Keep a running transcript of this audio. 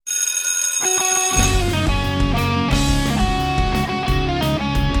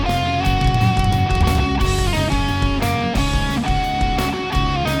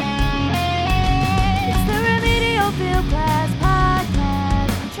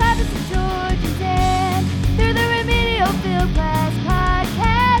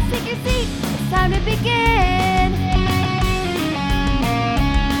begin.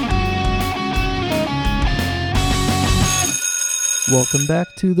 Welcome back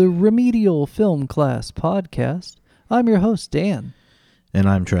to the Remedial Film Class podcast. I'm your host, Dan. And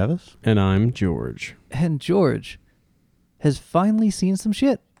I'm Travis. And I'm George. And George has finally seen some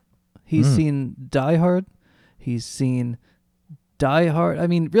shit. He's seen Die Hard. He's seen Die Hard. I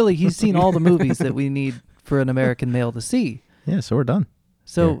mean, really, he's seen all the movies that we need for an American male to see. Yeah, so we're done.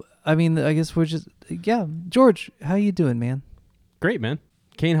 So, I mean, I guess we're just... Yeah. George, how you doing, man? Great, man.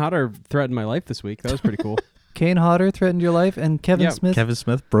 Kane Hodder threatened my life this week. That was pretty cool. Kane Hodder threatened your life, and Kevin Smith... Kevin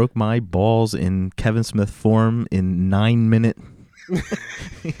Smith broke my balls in Kevin Smith form in 9 minutes.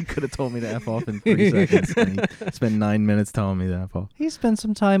 He could have told me to F off in 3 seconds. And he spent 9 minutes telling me to F off. He spent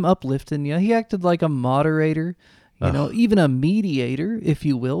some time uplifting you. He acted like a moderator, you know, even a mediator, if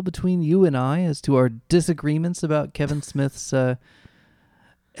you will, between you and I as to our disagreements about Kevin Smith's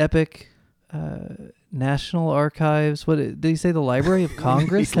epic National Archives. What did he say? The Library of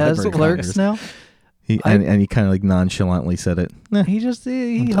Congress has clerks now? And he kind of like nonchalantly said it. He just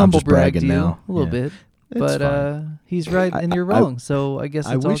humble bragged you now. a little bit. It's but fine. He's right and you're wrong, so I guess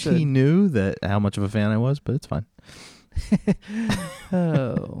it's all wish good. he knew that how much of a fan I was, but it's fine.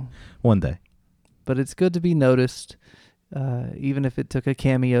 Oh. One day. But it's good to be noticed, even if it took a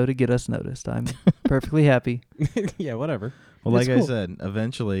cameo to get us noticed. I'm perfectly happy. Yeah, whatever. Well, It's like cool. I said,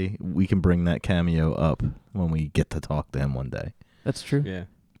 eventually we can bring that cameo up when we get to talk to him one day. That's true. Yeah.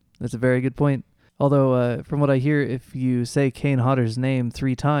 That's a very good point. Although, from what I hear, if you say Kane Hodder's name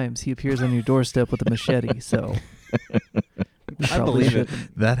 3 times, he appears on your doorstep with a machete, so... I believe it.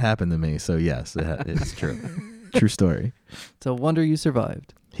 That happened to me, so yes, it's true. True story. It's a wonder you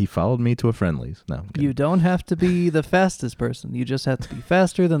survived. He followed me to a Friendly's. No, I'm kidding. You don't have to be the fastest person. You just have to be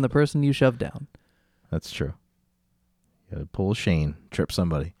faster than the person you shove down. That's true. You gotta pull a Shane, trip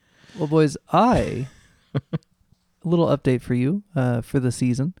somebody. Well, boys, a little update for you for the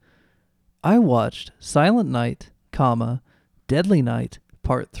season. I watched Silent Night, Deadly Night,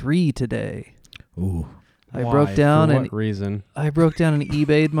 Part 3 today. Ooh. I broke down For and what reason? I broke down and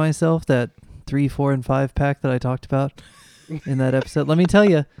eBayed myself that 3, 4, and 5 pack that I talked about in that episode. Let me tell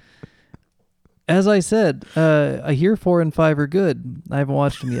you, as I said, I hear 4 and 5 are good. I haven't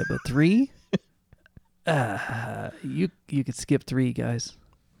watched them yet, but 3, you could skip 3, guys.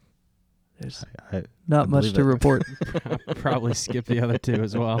 There's not much to report. Probably skip the other 2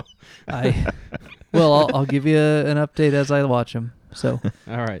 as well. I'll give you an update as I watch them. So,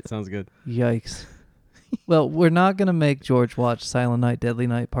 All right, sounds good. yikes. Well, we're not going to make George watch Silent Night, Deadly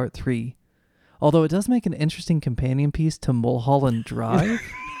Night Part 3. Although it does make an interesting companion piece to Mulholland Drive.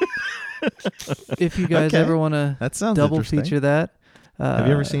 If you guys ever want to double feature that. Have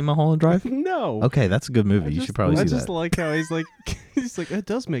you ever seen Mulholland Drive? No. Okay, that's a good movie. You should probably see I just that. like how he's like, it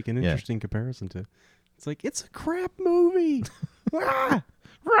does make an interesting comparison to. It's like, it's a crap movie. Rah!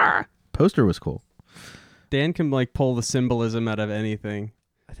 Rah! Poster was cool. Dan can like pull the symbolism out of anything.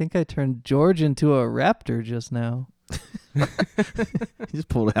 I think I turned George into a raptor just now. He just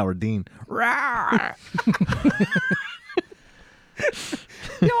pulled Howard Dean. Rah!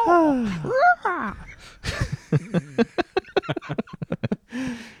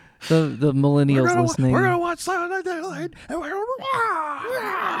 The millennials listening. We're gonna watch Silent Night, Deadly Night, and we're gonna...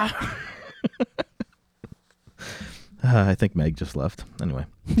 I think Meg just left. Anyway.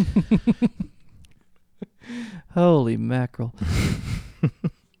 Holy mackerel.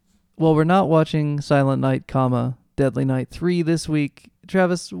 Well, we're not watching Silent Night, Deadly Night 3 this week.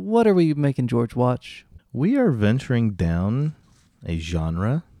 Travis, what are we making George watch? We are venturing down a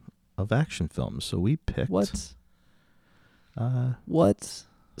genre of action films. So we picked... What?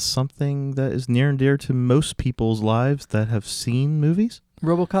 something that is near and dear to most people's lives that have seen movies.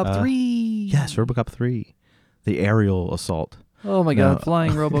 RoboCop 3. Yes, RoboCop 3. The aerial assault. Oh my God,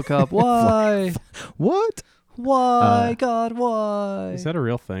 flying RoboCop. Why? What? Why, God, why? Is that a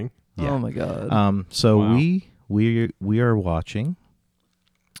real thing? Oh my God. So Wow. we are watching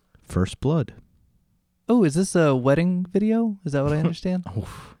First Blood. Oh, is this a wedding video? Is that what I understand?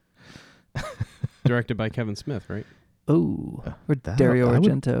 Directed by Kevin Smith, right? Oh, or Dario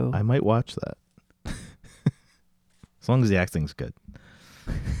Argento. I might watch that. As long as the acting's good.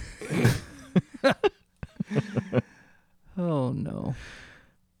 Oh no.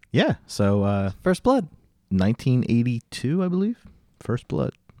 Yeah, so First Blood. 1982, I believe. First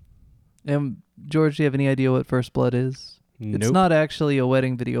Blood. George, do you have any idea what First Blood is? Nope. It's not actually a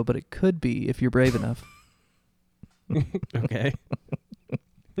wedding video, but it could be if you're brave enough. Okay.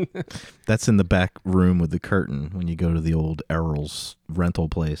 That's in the back room with the curtain when you go to the old Errol's rental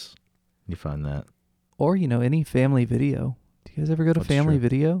place. You find that. Or, any family video. Do you guys ever go to That's family true.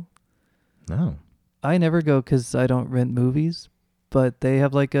 video? No. I never go because I don't rent movies, but they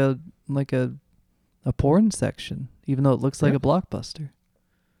have like a porn section, even though it looks like Yeah. a Blockbuster.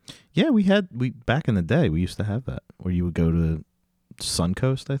 Yeah, we back in the day we used to have that where you would go to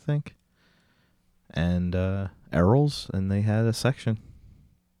Suncoast, I think, and Errol's, and they had a section.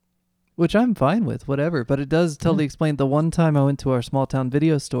 Which I'm fine with, whatever. But it does totally explain. The one time I went to our small town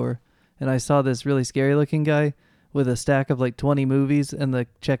video store and I saw this really scary looking guy with a stack of like 20 movies, and the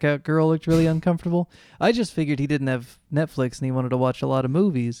checkout girl looked really uncomfortable. I just figured he didn't have Netflix and he wanted to watch a lot of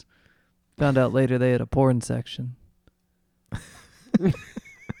movies. Found out later they had a porn section.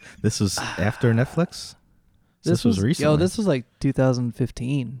 This was after Netflix? This was recently. Oh, this was like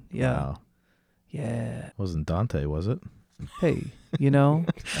 2015. Yeah. Wow. Yeah. Wasn't Dante, was it? Hey,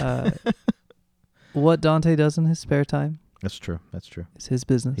 what Dante does in his spare time That's true. is his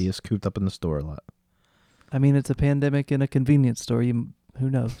business. He is cooped up in the store a lot. I mean, it's a pandemic in a convenience store. Who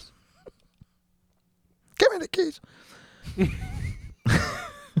knows? Give me the keys.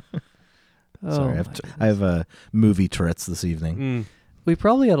 Sorry, I have movie Tourette's this evening. We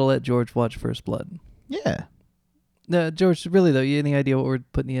probably ought to let George watch First Blood. Yeah. No, George, really though, you any idea what we're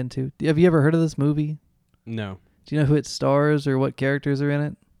putting you into? Have you ever heard of this movie? No. Do you know who it stars or what characters are in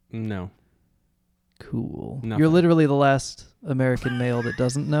it? No. Cool. Nothing. You're literally the last American male that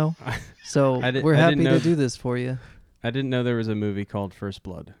doesn't know. So we're happy to do this for you. I didn't know there was a movie called First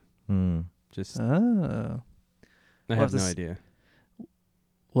Blood. Just Oh. I have no idea.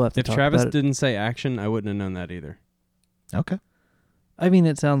 We'll have to If talk Travis about it. didn't say action, I wouldn't have known that either. Okay. I mean,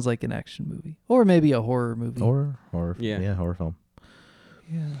 it sounds like an action movie. Or maybe a horror movie. Horror Yeah, horror film.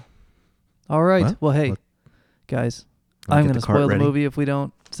 Yeah. All right. Well, hey, guys, I'm going to spoil the movie if we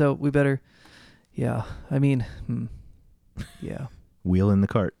don't. So we better. Yeah. I mean, yeah. Wheel in the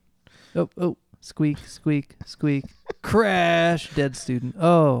cart. Oh, squeak, squeak, squeak. Crash, dead student.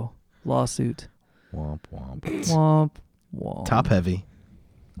 Oh, lawsuit. Womp womp. Womp, womp. Top heavy.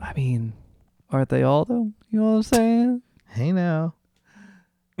 I mean, aren't they all, though? You know what I'm saying? Hey now.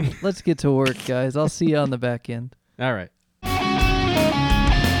 Let's get to work, guys. I'll see you on the back end. All right.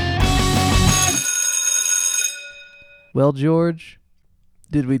 Well, George,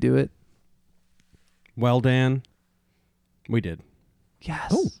 did we do it? Well, Dan, we did. Yes.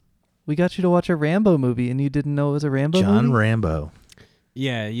 Oh. We got you to watch a Rambo movie, and you didn't know it was a Rambo movie? John Rambo.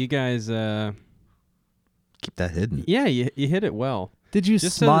 Yeah, you guys. Keep that hidden. Yeah, you hit it well. Did you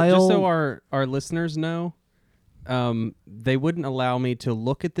Just smile? so our listeners know, they wouldn't allow me to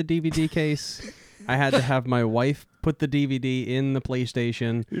look at the DVD case. I had to have my wife put the DVD in the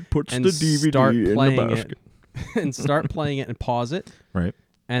PlayStation. It puts and the DVD start in playing the basket. and start playing it and pause it. Right.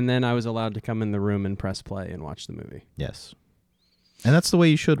 And then I was allowed to come in the room and press play and watch the movie. Yes. And that's the way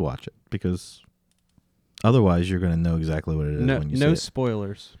you should watch it, because otherwise you're going to know exactly what it is when you see No it.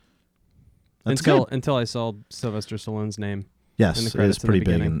 spoilers. That's good. Until I saw Sylvester Stallone's name. Yes, in the it credits is in the pretty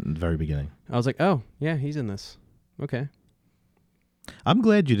big beginning. in the very beginning. I was like, oh, yeah, he's in this. Okay. I'm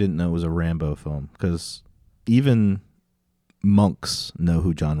glad you didn't know it was a Rambo film, because even monks know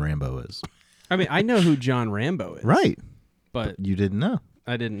who John Rambo is. I mean, I know who John Rambo is. Right. But You didn't know.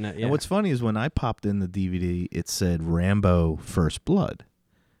 I didn't know. Yeah. And what's funny is when I popped in the DVD, it said Rambo First Blood.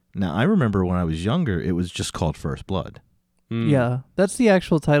 Now, I remember when I was younger, it was just called First Blood. Yeah, that's the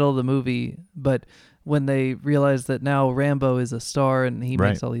actual title of the movie. But when they realized that now Rambo is a star and he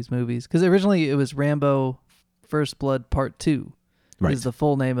makes all these movies, because originally it was Rambo First Blood Part 2 is the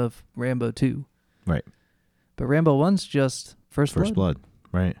full name of Rambo 2. Right. But Rambo 1's just First Blood.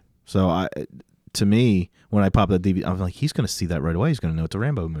 Right. So to me, when I popped that DVD, I was like, he's going to see that right away. He's going to know it's a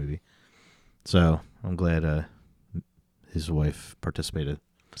Rambo movie. So I'm glad his wife participated.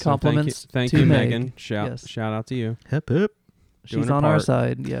 So Compliments. Thank to you, Meg. Megan. Shout out to you. Hip hip. She's her on our part.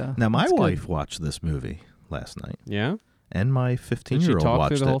 side. Yeah. Now, my That's good. wife watched this movie last night, Yeah? and my Did she 15-year-old talk watched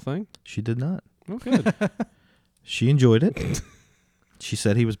through the it. whole thing? She did not. Oh, good. She enjoyed it. She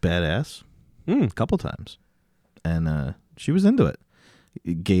said he was badass a couple times, and she was into it.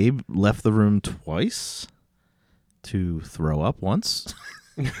 Gabe left the room twice to throw up once,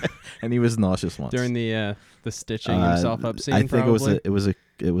 and he was nauseous once During the stitching himself up scene, I think probably? it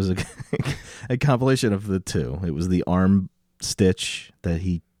was a a compilation of the two. It was the arm stitch that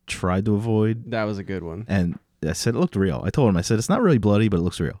he tried to avoid, That was a good one. and I said it looked real. I told him, I said it's not really bloody, but it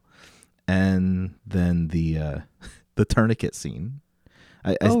looks real. And then the tourniquet scene.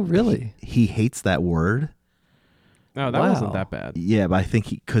 Really? He hates that word. Oh, that wasn't that bad. Yeah, but I think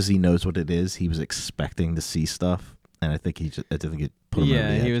because he knows what it is, he was expecting to see stuff, and I think I think it put him over the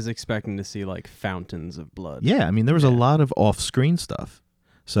edge. He was expecting to see like fountains of blood. Yeah, I mean, there was a lot of off-screen stuff.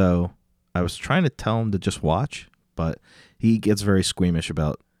 So I was trying to tell him to just watch, but he gets very squeamish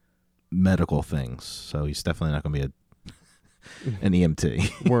about medical things, so he's definitely not going to be an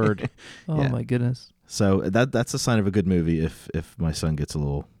EMT. Word. Oh Yeah. my goodness. So that's a sign of a good movie if my son gets a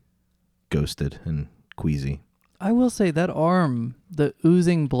little ghosted and queasy. I will say that arm, the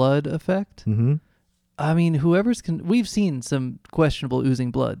oozing blood effect. Mm-hmm. I mean, we've seen some questionable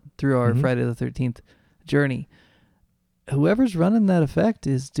oozing blood through our Friday the 13th journey. Whoever's running that effect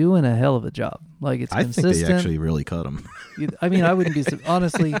is doing a hell of a job. Like, it's I consistent. think they actually really cut him. I mean, I wouldn't be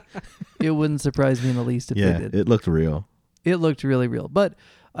honestly. It wouldn't surprise me in the least if they did. It looked real. It looked really real, but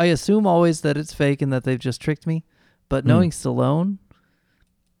I assume always that it's fake and that they've just tricked me. But knowing Stallone,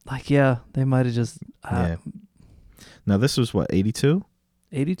 like, yeah, they might have just. Yeah. Now this was what, 82?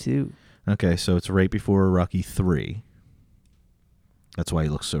 82. Okay, so it's right before Rocky 3. That's why he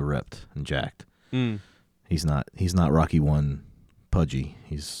looks so ripped and jacked. He's not Rocky 1 pudgy.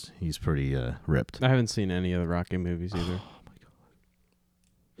 He's pretty ripped. I haven't seen any of the Rocky movies either.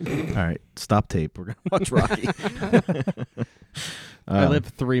 All right, stop tape. We're gonna watch Rocky. I live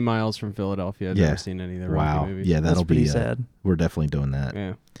 3 miles from Philadelphia. I've never seen any of the Rocky movies. Yeah, that'll That's pretty be sad. We're definitely doing that.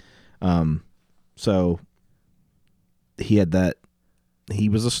 Yeah. So he had that. He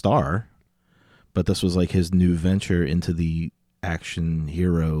was a star, but this was like his new venture into the action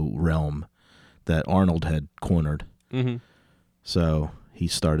hero realm that Arnold had cornered. Mm-hmm. So he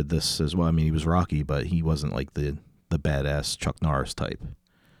started this as well. I mean, he was Rocky, but he wasn't like the badass Chuck Norris type.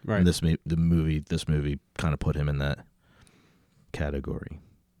 Right. And this movie kind of put him in that category,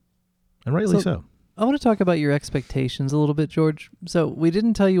 and rightly so. I want to talk about your expectations a little bit, George. So we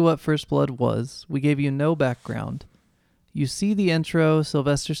didn't tell you what First Blood was. We gave you no background. You see the intro,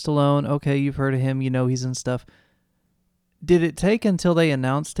 Sylvester Stallone. Okay, you've heard of him. You know he's in stuff. Did it take until they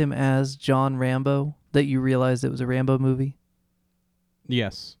announced him as John Rambo that you realized it was a Rambo movie?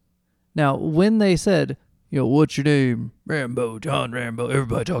 Yes. Now, when they said, what's your name? Rambo, John Rambo.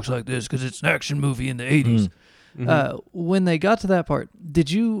 Everybody talks like this because it's an action movie in the 80s. Mm-hmm. When they got to that part, did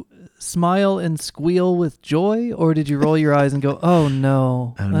you smile and squeal with joy, or did you roll your eyes and go, oh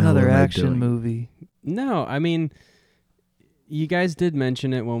no, another action movie? No, I mean, you guys did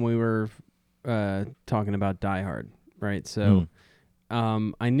mention it when we were talking about Die Hard, right? So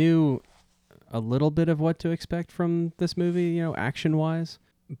I knew a little bit of what to expect from this movie, action-wise.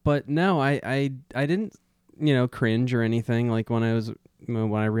 But no, I didn't, cringe or anything. Like when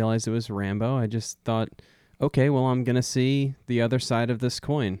I realized it was Rambo, I just thought, okay, well, I'm gonna see the other side of this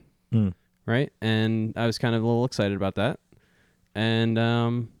coin, right? And I was kind of a little excited about that. And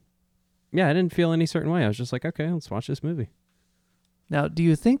I didn't feel any certain way. I was just like, okay, let's watch this movie. Now, do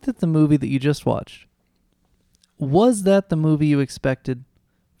you think that the movie that you just watched, was that the movie you expected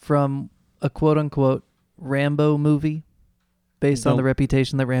from a quote-unquote Rambo movie based on the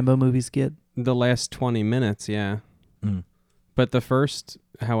reputation that Rambo movies get? The last 20 minutes, yeah. But the first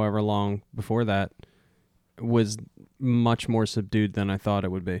however long before that was much more subdued than I thought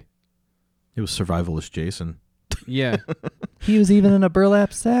it would be. It was survivalist Jason. Yeah. He was even in a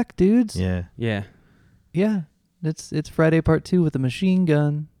burlap sack, dudes. Yeah. Yeah. Yeah. It's Friday Part 2 with a machine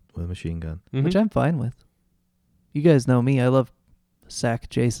gun. With a machine gun. Mm-hmm. Which I'm fine with. You guys know me. I love sack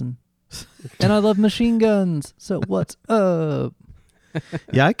Jason. And I love machine guns. So what's up?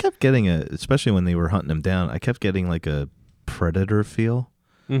 Yeah, I kept getting especially when they were hunting him down, I kept getting like a Predator feel.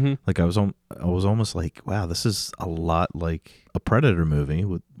 Mm-hmm. Like I was almost like, wow, this is a lot like a Predator movie,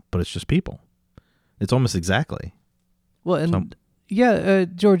 but it's just people. It's almost exactly. Well, and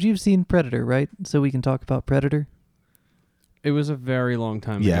George, you've seen Predator, right? So we can talk about Predator. It was a very long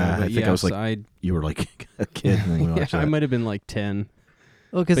time Yeah, ago. I think I was like, you were like a kid when we watched that. I might have been like 10.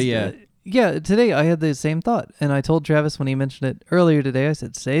 Well, because today I had the same thought, and I told Travis when he mentioned it earlier today, I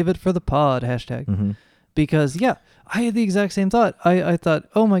said, save it for the pod, hashtag. Mm-hmm. Because, I had the exact same thought. I thought,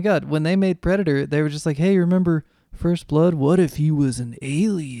 oh my God, when they made Predator, they were just like, hey, remember First Blood? What if he was an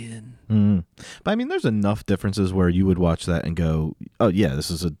alien? Mm-hmm. But I mean, there's enough differences where you would watch that and go, oh yeah, this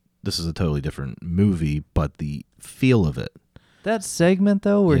is a totally different movie, but the feel of it. That segment,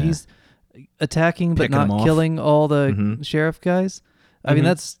 though, where he's attacking but Picking not killing all the sheriff guys, I mean,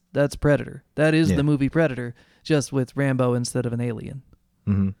 that's Predator. That is the movie Predator, just with Rambo instead of an alien.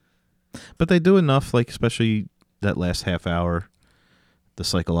 Mm-hmm. But they do enough, like especially that last half hour, the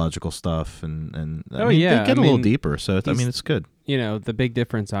psychological stuff, and they get a little deeper. So it's good. The big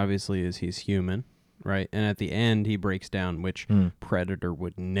difference obviously is he's human, right? And at the end, he breaks down, which Predator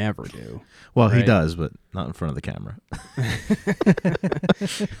would never do. Well, he does, but not in front of the camera.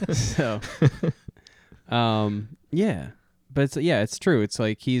 So, but it's true. It's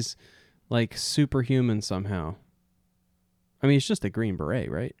like he's like superhuman somehow. I mean, he's just a Green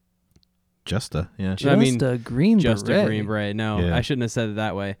Beret, right? Yeah. Just a green Just beret. a Green Beret. No, Yeah. I shouldn't have said it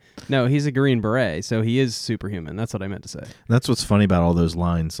that way. No, he's a Green Beret, so he is superhuman. That's what I meant to say. That's what's funny about all those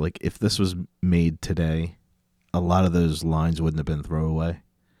lines. Like, if this was made today, a lot of those lines wouldn't have been throwaway.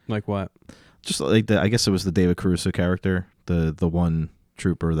 Like what? Just like I guess it was the David Caruso character, the one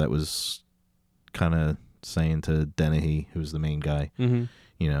trooper that was kind of saying to Dennehy, who's the main guy, you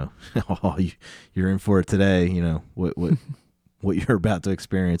know, oh, you're in for it today. You know what you're about to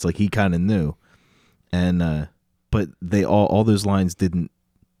experience. Like, he kind of knew, and but they all those lines didn't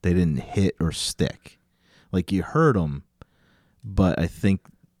hit or stick. Like, you heard them, but I think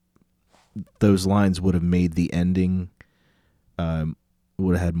those lines would have made the ending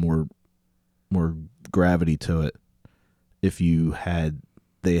would have had more gravity to it if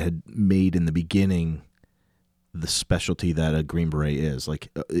they had made in the beginning the specialty that a Green Beret is. Like,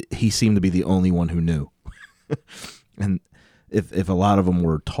 he seemed to be the only one who knew. And if a lot of them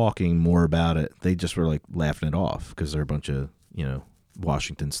were talking more about it, they just were like laughing it off because they're a bunch of, you know,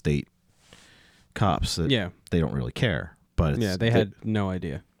 Washington State cops that they don't really care. But they had no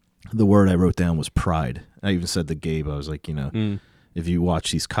idea. The word I wrote down was pride. I even said to Gabe, I was like, you know, if you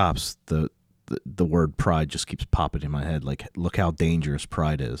watch these cops, the word pride just keeps popping in my head. Like, look how dangerous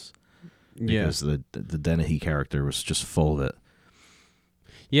pride is. Because the Dennehy character was just full of it.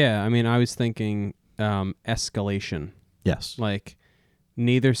 Yeah, I mean, I was thinking escalation. Yes. Like,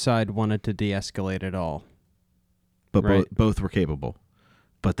 neither side wanted to de-escalate at all. But right? both were capable.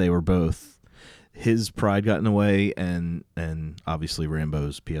 But they were both... His pride got in the way, and obviously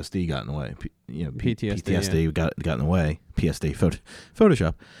Rambo's PSD got in the way. PTSD got in the way. PSD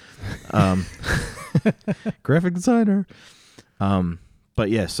Photoshop. Graphic designer. But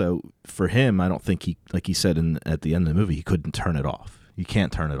yeah, so for him, I don't think he, like he said at the end of the movie, he couldn't turn it off. You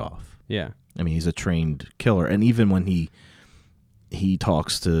can't turn it off. Yeah. I mean, he's a trained killer, and even when he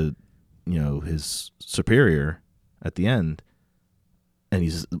talks to, you know, his superior at the end, and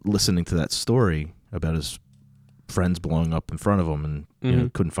he's listening to that story about his friends blowing up in front of him, and you know,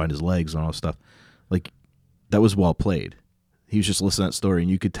 couldn't find his legs and all that stuff. Like, that was well played. He was just listening to that story, and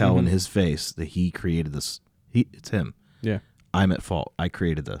you could tell in his face that he created this. It's him. Yeah. I'm at fault. I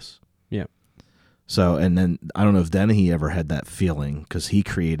created this. Yeah. So, and then I don't know if Dennehy ever had that feeling because he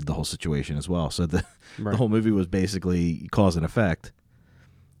created the whole situation as well. So the whole movie was basically cause and effect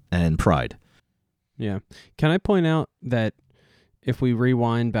and pride. Yeah. Can I point out that if we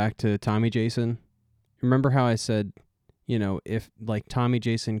rewind back to Tommy Jason, remember how I said, you know, if like Tommy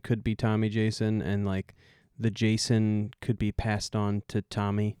Jason could be Tommy Jason and like the Jason could be passed on to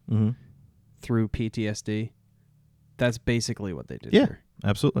Tommy through PTSD? That's basically what they did here.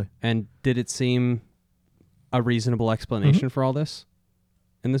 Absolutely. And did it seem a reasonable explanation for all this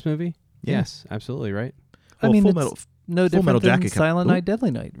in this movie? Yeah. Yes, absolutely, right? I mean, Full it's Metal, no Full Metal different than Jacket Silent Night, Deadly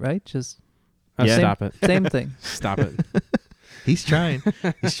Night, right? Just Stop it. same thing. Stop it. He's trying.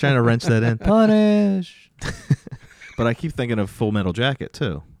 He's trying to wrench that in. Punish. But I keep thinking of Full Metal Jacket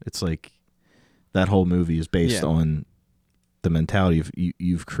too. It's like that whole movie is based on the mentality of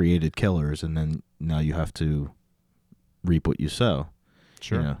you've created killers, and then now you have to reap what you sow.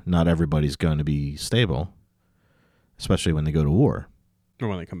 Sure. You know, not everybody's going to be stable, especially when they go to war. Or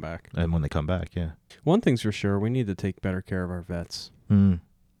when they come back. And when they come back, yeah. One thing's for sure, we need to take better care of our vets.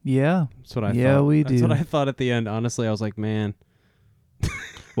 Yeah. That's what I thought. Yeah, we do. That's what I thought at the end. Honestly, I was like, man.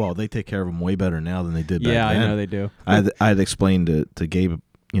 Well, they take care of them way better now than they did back then. Yeah, I know they do. I had explained to Gabe,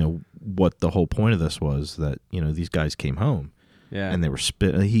 you know, what the whole point of this was, that, you know, these guys came home. Yeah. And they were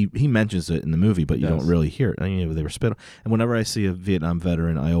spit. He mentions it in the movie, but you don't really hear it. You know, they were spit. And whenever I see a Vietnam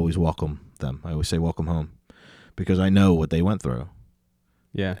veteran, I always welcome them. I always say, welcome home, because I know what they went through.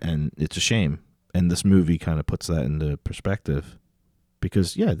 Yeah. And it's a shame. And this movie kind of puts that into perspective,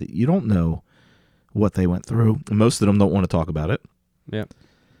 because, yeah, you don't know what they went through. Most of them don't want to talk about it. Yeah.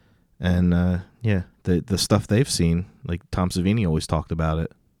 And, the stuff they've seen, like Tom Savini always talked about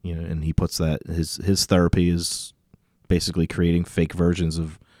it, you know, and he puts that, his therapy is basically creating fake versions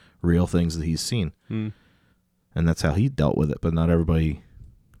of real things that he's seen. And that's how he dealt with it, but not everybody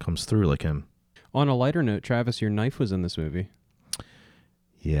comes through like him. On a lighter note, Travis, your knife was in this movie.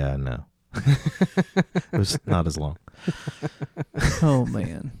 Yeah, no. It was not as long. Oh,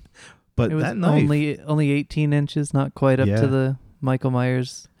 man. But It was that knife... only 18 inches, not quite up to the Michael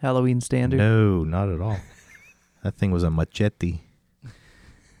Myers Halloween standard. No, not at all. That thing was a machete.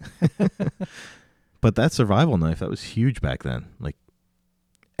 But that survival knife, that was huge back then. Like,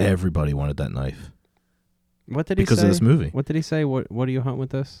 everybody wanted that knife. What did he say? Because of this movie. What did he say? What do you hunt with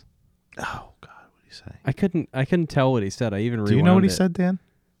this? Oh, God, what did he say? I couldn't tell what he said. I even Do you know what he said, Dan?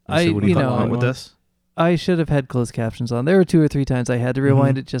 What do you hunt with this? I should have had closed captions on. There were 2 or 3 times I had to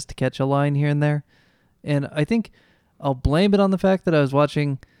rewind it just to catch a line here and there. And I think I'll blame it on the fact that I was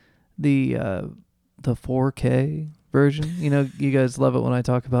watching the 4K version. You know, you guys love it when I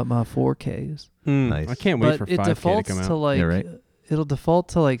talk about my 4Ks. Nice. I can't wait for 5K it defaults to come out. to like, Yeah, right. it'll default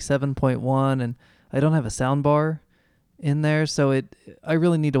to like 7.1, and I don't have a sound bar in there, so I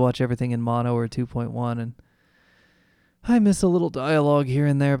really need to watch everything in mono or 2.1, and I miss a little dialogue here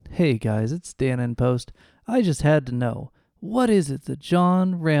and there. Hey guys, it's Dan in Post. I just had to know, what is it that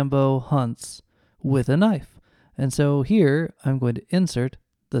John Rambo hunts with a knife? And so here I'm going to insert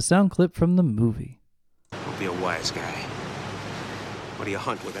the sound clip from the movie. Don't be a wise guy. What do you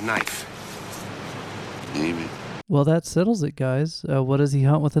hunt with a knife? Maybe. Well, that settles it, guys. What does he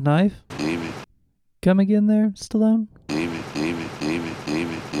hunt with a knife? Maybe. Come again there, Stallone? Maybe.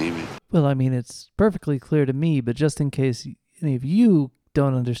 Well, I mean, it's perfectly clear to me, but just in case any of you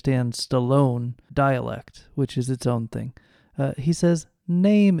don't understand Stallone dialect, which is its own thing, he says,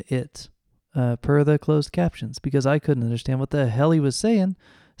 name it, per the closed captions, because I couldn't understand what the hell he was saying,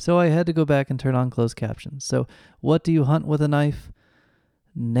 so I had to go back and turn on closed captions. So, what do you hunt with a knife?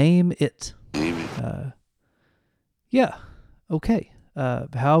 Name it. Maybe. Yeah, okay.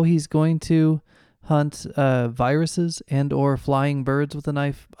 How he's going to hunt viruses and or flying birds with a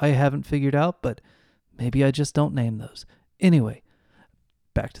knife, I haven't figured out, but maybe I just don't name those. Anyway,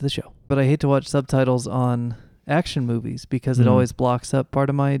 back to the show. But I hate to watch subtitles on action movies because it always blocks up part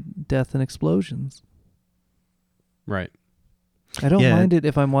of my death and explosions. Right. I don't mind it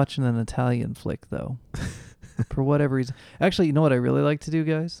if I'm watching an Italian flick, though, for whatever reason. Actually, you know what I really like to do,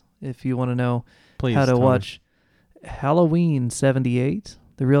 guys? If you want to know Please how to tell me. watch Halloween 78,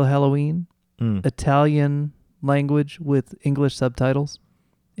 the real Halloween, Italian language with English subtitles,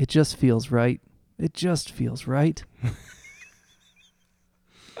 it just feels right. It just feels right.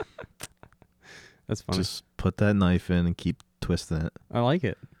 That's funny. Just put that knife in and keep twisting it. I like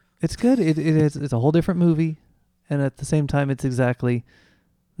it. It's good. It's a whole different movie, and at the same time, it's exactly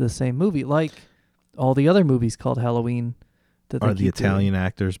the same movie. Like all the other movies called Halloween. That Are they the keep doing. Italian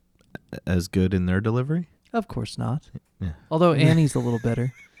actors as good in their delivery? Of course not. Yeah. Although Annie's a little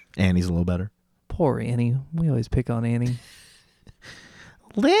better. Annie's a little better. Poor Annie. We always pick on Annie.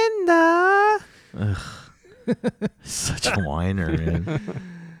 Linda! Ugh. Such a whiner, man.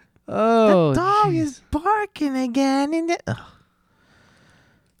 Oh, the dog geez. is barking again.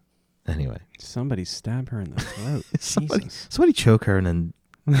 Anyway. Somebody stab her in the throat. Jesus. Somebody choke her and then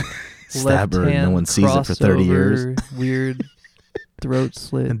stab Left her and no hand one sees it for 30 years. crossover, Weird throat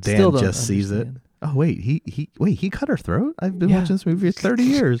slit. And Dan Still don't just sees it. understand. Oh, wait. He cut her throat? I've been Yeah. watching this movie for 30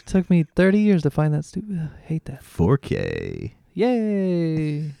 years. Took me 30 years to find that stupid. I hate that. 4K.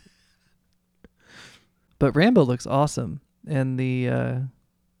 Yay! But Rambo looks awesome in the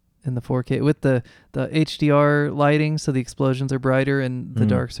 4K with the HDR lighting, so the explosions are brighter and the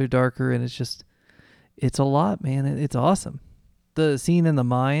darks are darker, and it's a lot, man. It's awesome. The scene in the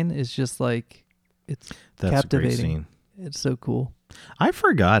mine is just like That's captivating. a great scene. It's so cool. I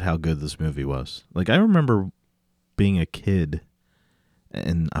forgot how good this movie was. Like, I remember being a kid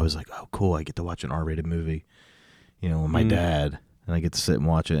and I was like, oh, cool, I get to watch an R-rated movie, with my dad, and I get to sit and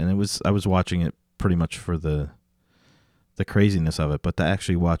watch it. And I was watching it pretty much for the craziness of it, but to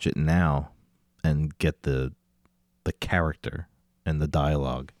actually watch it now and get the character and the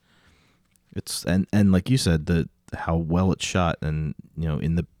dialogue, and like you said, how well it's shot, and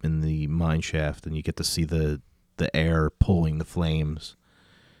in the mine shaft, and you get to see the air pulling the flames,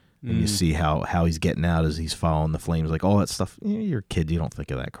 and you see how he's getting out as he's following the flames, like all that stuff. You're a kid, you don't think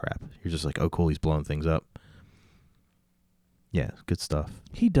of that crap. You're just like, oh, cool, he's blowing things up. Yeah, good stuff.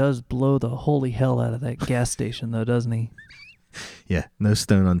 He does blow the holy hell out of that gas station, though, doesn't he? Yeah, no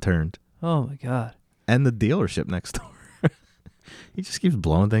stone unturned. Oh my God. And the dealership next door. He just keeps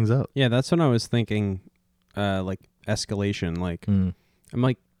blowing things up. Yeah, that's when I was thinking, like escalation. Like, I'm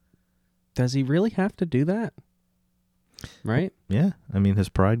like, does he really have to do that? Right? Yeah, I mean, his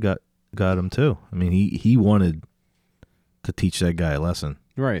pride got him too. I mean, he wanted to teach that guy a lesson,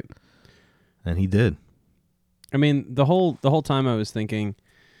 Right. and he did. I mean, the whole time I was thinking,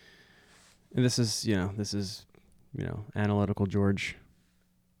 and this is analytical George.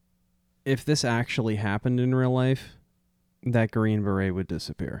 If this actually happened in real life, that Green Beret would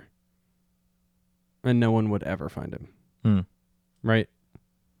disappear, and no one would ever find him. Right?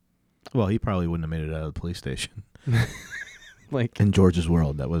 Well, he probably wouldn't have made it out of the police station. Like, In George's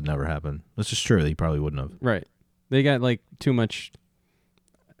world, that would never happen. That's just true. He probably wouldn't have. right. They got like too much,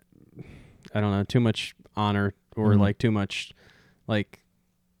 I don't know, too much honor, or like too much, like,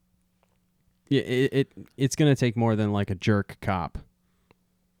 it's going to take more than like a jerk cop.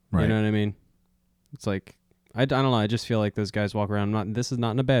 Right. You know what I mean? It's like I don't know. I just feel like those guys walk around. This is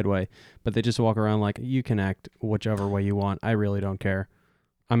not in a bad way, but they just walk around like you can act whichever way you want. I really don't care.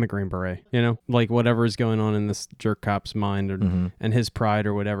 I'm a Green Beret, you know, like whatever is going on in this jerk cop's mind and his pride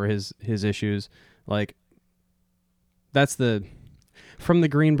or whatever his issues. Like that's from the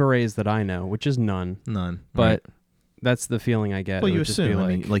Green Berets that I know, which is none, but right. That's the feeling I get. Well, you assume. I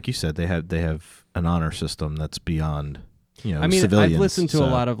mean, like you said, they have an honor system that's beyond. I mean, I've listened to a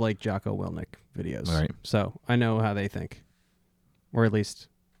lot of like Jocko Willink videos, right? So I know how they think, or at least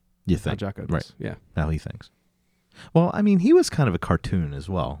you think how Jocko does. Right? Yeah, how he thinks. Well, I mean, he was kind of a cartoon as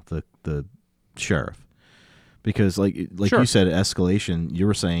well, the sheriff, because like sure. you said, escalation. You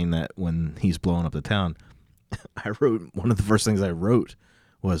were saying that when he's blowing up the town, I wrote one of the first things I wrote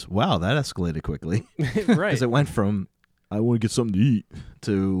was, "Wow, that escalated quickly," right? Because it went from I want to get something to eat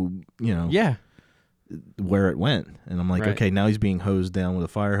to yeah. Where it went, and I'm like, right. Okay, now he's being hosed down with a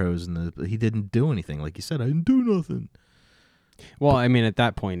fire hose, and he didn't do anything. Like you said, I didn't do nothing. Well, I mean, at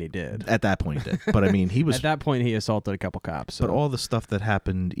that point he did. At that point he did, but I mean, he was at that point he assaulted a couple cops. So. But all the stuff that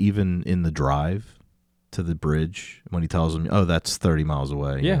happened, even in the drive to the bridge, when he tells him, "Oh, that's 30 miles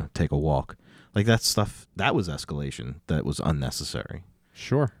away. Yeah, take a walk." Like that stuff, that was escalation. That was unnecessary.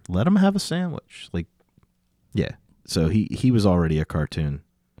 Sure. Let him have a sandwich. Like, yeah. So he was already a cartoon.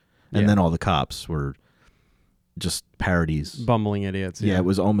 And then all the cops were just parodies. Bumbling idiots. Yeah, it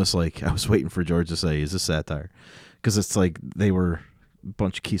was almost like I was waiting for George to say, "Is this satire?" Because it's like they were a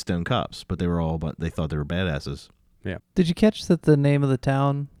bunch of Keystone cops, but they thought they were badasses. Yeah. Did you catch that the name of the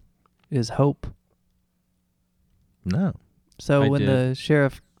town is Hope? No. So when did. the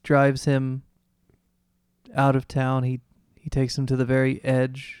sheriff drives him out of town, he takes him to the very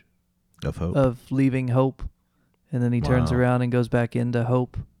edge Of Hope. of leaving Hope, and then he turns Wow. around and goes back into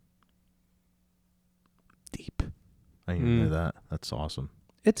Hope. Deep. I didn't even know that. That's awesome.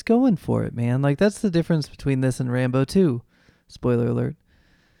 It's going for it, man. Like that's the difference between this and Rambo 2. Spoiler alert.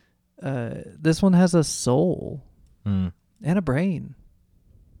 This one has a soul and a brain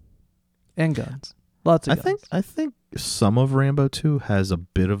and guns. Lots of guns. I think some of Rambo 2 has a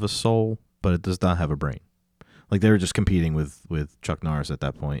bit of a soul, but it does not have a brain. Like they were just competing with Chuck Norris at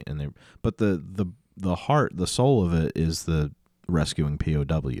that point, but the heart, the soul of it is the rescuing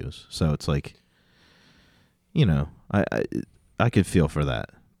POWs. So it's like, I could feel for that.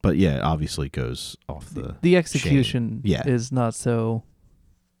 But yeah, obviously it goes off the execution chain. is not so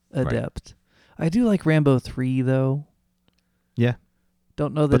adept. Right. I do like Rambo 3 though. Yeah.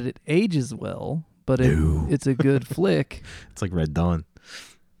 Don't know that it ages well, but it's a good flick. It's like Red Dawn.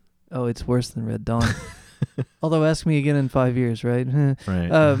 Oh, it's worse than Red Dawn. Although ask me again in 5 years, right?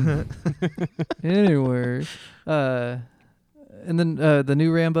 Right. Anyway, and then the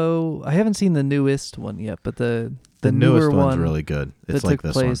new Rambo. I haven't seen the newest one yet, but the newest newer one's one really good. It's that like took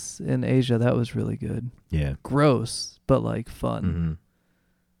this one. place in Asia. That was really good. Yeah. Gross, but like fun. Mm-hmm.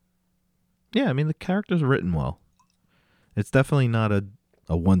 Yeah, I mean the character's written well. It's definitely not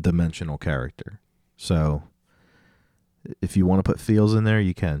a one-dimensional character. So if you want to put feels in there,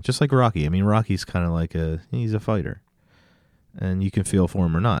 you can. Just like Rocky. I mean, Rocky's kind of like he's a fighter. And you can feel for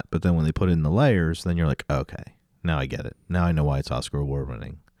him or not. But then when they put in the layers, then you're like, okay, now I get it. Now I know why it's Oscar award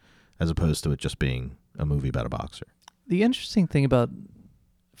winning, as opposed to it just being a movie about a boxer. The interesting thing about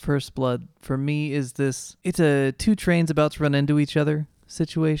First Blood for me is it's a two trains about to run into each other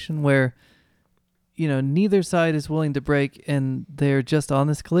situation where, neither side is willing to break and they're just on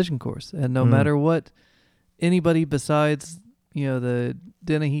this collision course. And no matter what anybody besides, the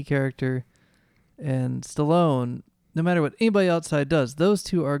Dennehy character and Stallone, no matter what anybody outside does, those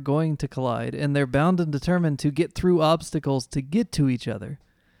two are going to collide and they're bound and determined to get through obstacles to get to each other.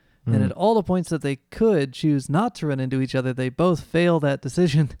 And at all the points that they could choose not to run into each other, they both fail that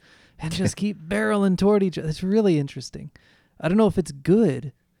decision and just keep barreling toward each other. It's really interesting. I don't know if it's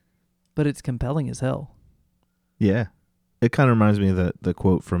good, but it's compelling as hell. Yeah. It kind of reminds me of the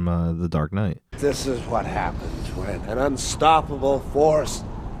quote from The Dark Knight. This is what happens when an unstoppable force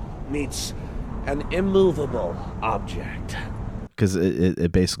meets an immovable object. Because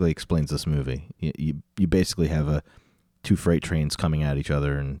it basically explains this movie. You basically have two freight trains coming at each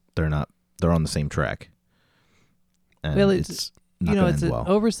other, and they're on the same track. And well, it's not going it's to an end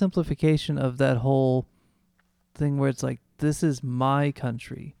well. oversimplification of that whole thing where it's like, this is my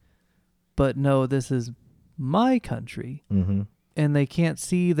country, but no, this is my country. Mm-hmm. And they can't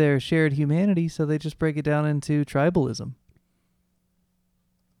see their shared humanity, so they just break it down into tribalism.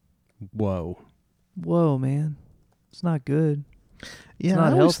 Whoa, man. It's not good. Yeah, it's not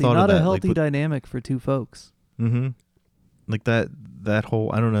I always healthy. thought Not of a that, healthy like, dynamic for two folks. Mm-hmm. Like that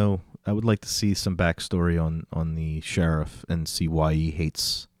whole, I don't know, I would like to see some backstory on the sheriff and see why he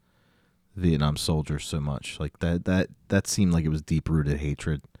hates Vietnam soldiers so much. Like that seemed like it was deep rooted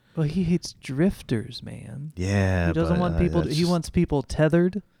hatred. Well, he hates drifters, man. Yeah, He doesn't want people. He wants people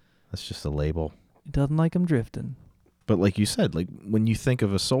tethered. That's just a label. He doesn't like them drifting. But like you said, like when you think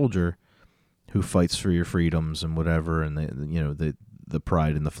of a soldier who fights for your freedoms and whatever, and the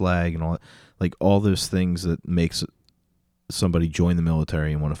pride in the flag and all that, like all those things that makes somebody join the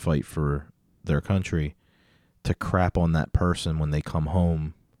military and want to fight for their country, to crap on that person when they come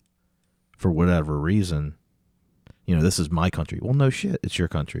home for whatever reason. This is my country. Well, no shit, it's your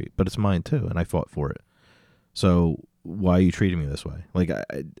country, but it's mine too, and I fought for it. So why are you treating me this way? Like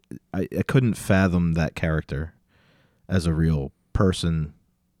I couldn't fathom that character as a real person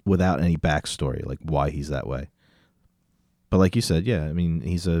without any backstory, like why he's that way. But like you said, yeah, I mean,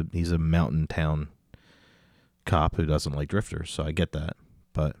 he's a mountain town cop who doesn't like drifters, so I get that.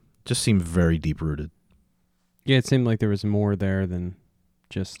 But just seemed very deep rooted. Yeah, it seemed like there was more there than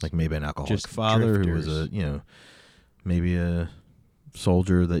just like maybe an alcoholic just father drifters. who was maybe a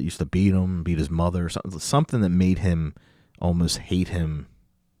soldier that used to beat his mother, or something that made him almost hate him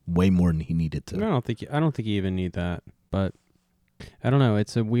way more than he needed to. I don't think you even need that, but I don't know.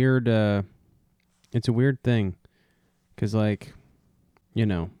 It's a weird thing, because like,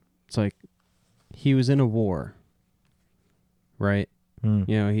 it's like he was in a war, right?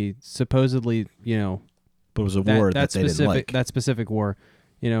 He supposedly, but it was a war that they didn't like. That specific war,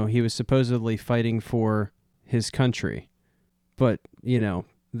 he was supposedly fighting for his country, but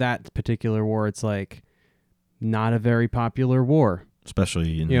that particular war, it's like not a very popular war,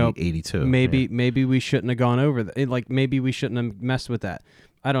 especially in 82. Maybe we shouldn't have gone over that. Like maybe we shouldn't have messed with that.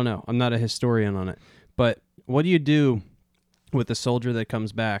 I don't know. I'm not a historian on it, but what do you do with a soldier that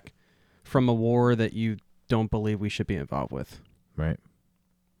comes back from a war that you don't believe we should be involved with? Right.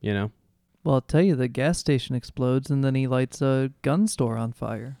 Well, I'll tell you, the gas station explodes and then he lights a gun store on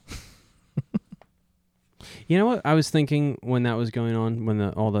fire. You know what I was thinking when that was going on, when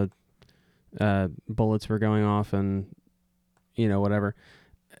all the bullets were going off and whatever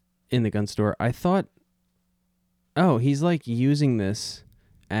in the gun store? I thought, oh, he's like using this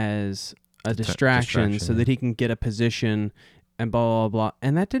as a distraction so that he can get a position and blah, blah, blah.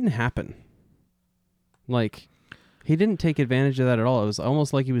 And that didn't happen. Like, he didn't take advantage of that at all. It was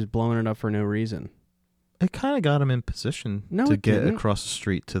almost like he was blowing it up for no reason. It kind of got him in position to get didn't. Across the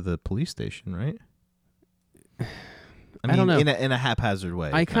street to the police station, right? I don't know. In a haphazard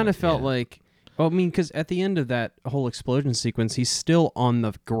way. I kind of felt like, because at the end of that whole explosion sequence, he's still on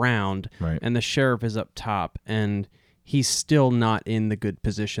the ground, right, and the sheriff is up top, and he's still not in the good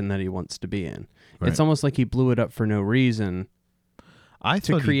position that he wants to be in. Right. It's almost like he blew it up for no reason. I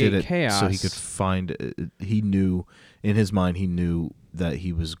thought create he did it chaos. so he could find. He knew in his mind. He knew that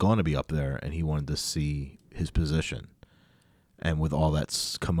he was going to be up there, and he wanted to see his position. And with all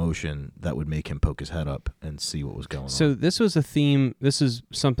that commotion, that would make him poke his head up and see what was going on. So this was a theme. This is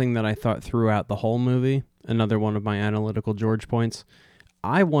something that I thought throughout the whole movie. Another one of my analytical George points.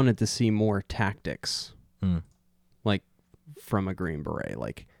 I wanted to see more tactics, like from a Green Beret,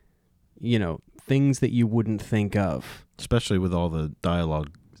 like things that you wouldn't think of, especially with all the dialogue,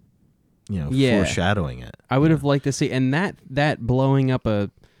 foreshadowing it. I would have liked to see, and that blowing up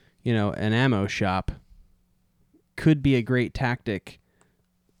an ammo shop could be a great tactic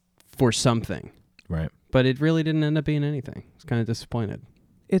for something. Right. But it really didn't end up being anything. I was kind of disappointed.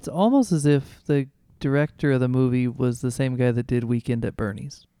 It's almost as if the director of the movie was the same guy that did Weekend at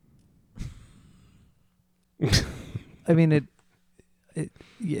Bernie's. I mean, it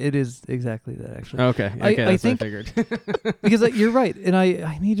is exactly that, actually. Okay, I think, what I figured. because you're right, and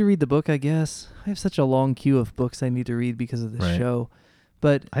I need to read the book, I guess. I have such a long queue of books I need to read because of this show.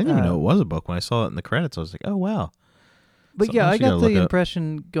 But I didn't even know it was a book. When I saw it in the credits, I was like, oh, wow. But I got the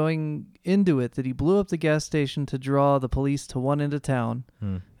impression going into it that he blew up the gas station to draw the police to one end of town,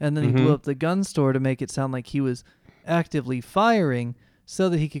 and then he blew up the gun store to make it sound like he was actively firing so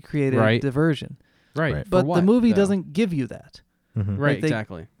that he could create a diversion. Right. But the movie doesn't give you that. Right,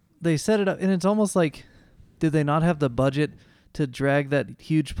 exactly. They set it up, and it's almost like, did they not have the budget to drag that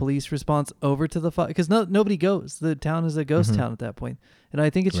huge police response over to the fire? Because nobody goes. The town is a ghost town at that point. And I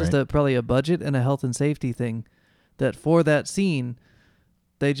think it's just probably a budget and a health and safety thing, that for that scene,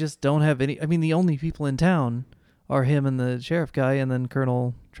 they just don't have any. I mean, the only people in town are him and the sheriff guy and then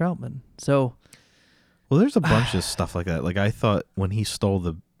Colonel Troutman. So, well, there's a bunch of stuff like that. Like, I thought when he stole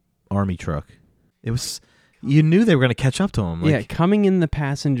the army truck, it was You knew they were going to catch up to him. Like, yeah, coming in the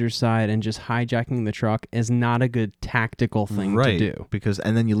passenger side and just hijacking the truck is not a good tactical thing to do.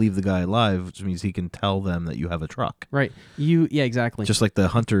 And then you leave the guy alive, which means he can tell them that you have a truck. Right. Yeah, exactly. Just like the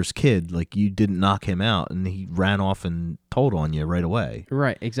hunter's kid, like you didn't knock him out and he ran off and told on you right away.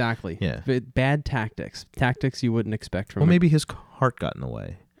 Right, exactly. Yeah. But bad tactics. Tactics you wouldn't expect from Well, maybe his heart got in the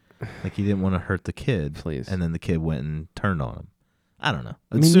way. Like he didn't want to hurt the kid. Please. And then the kid went and turned on him. I don't know.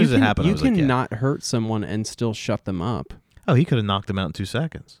 As soon as it happened, I was like, you can not hurt someone and still shut them up. Oh, he could have knocked him out in 2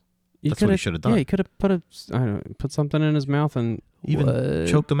 seconds. That's what he should have done. Yeah, he could have put something in his mouth and even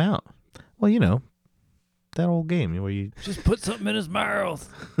choked him out. Well, you know, that old game where you just put something in his mouth.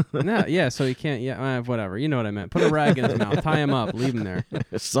 No, yeah, so he can't. Yeah, whatever. You know what I meant. Put a rag in his mouth, tie him up, leave him there.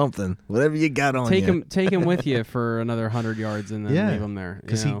 something, whatever you got on. Take him with you for another 100 yards, and then leave him there.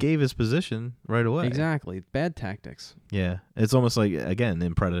 Because he gave his position right away. Exactly, bad tactics. Yeah, it's almost like again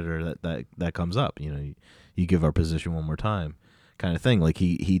in Predator that comes up. You know, you give our position one more time, kind of thing. Like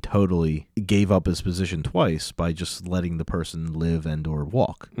he totally gave up his position twice by just letting the person live and or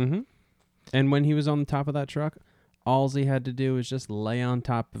walk. Mm-hmm. And when he was on the top of that truck, all he had to do was just lay on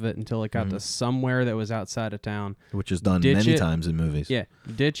top of it until it got to somewhere that was outside of town. Which is done many times in movies. Yeah.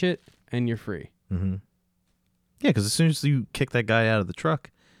 Ditch it, and you're free. Mm-hmm. Yeah, because as soon as you kick that guy out of the truck,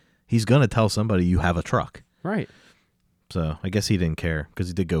 he's going to tell somebody you have a truck. Right. So I guess he didn't care because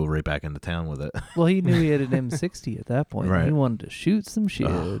he did go right back into town with it. Well, he knew he had an M60 at that point. Right. He wanted to shoot some shit.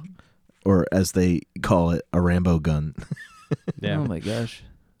 Or as they call it, a Rambo gun. Yeah. Oh, my gosh.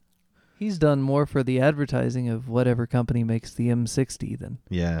 He's done more for the advertising of whatever company makes the M60 than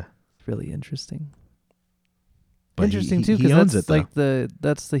really interesting. But interesting too, because that's like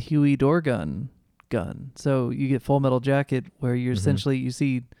that's the Huey door gun. So you get Full Metal Jacket, where you're essentially you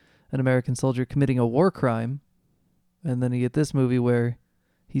see an American soldier committing a war crime, and then you get this movie where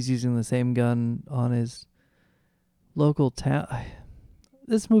he's using the same gun on his local town.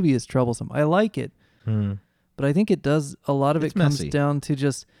 This movie is troublesome. I like it, but I think it does a lot of it comes down to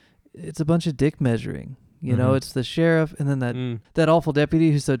just. It's a bunch of dick measuring. You know, it's the sheriff and then that awful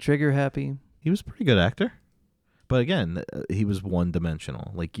deputy who's so trigger happy. He was a pretty good actor. But again, he was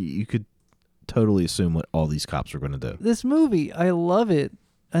one-dimensional. Like, you could totally assume what all these cops were going to do. This movie, I love it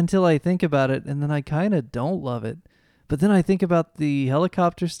until I think about it, and then I kind of don't love it. But then I think about the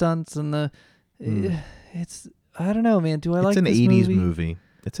helicopter stunts and the... It's... I don't know, man. Do I like this movie? It's an 80s movie.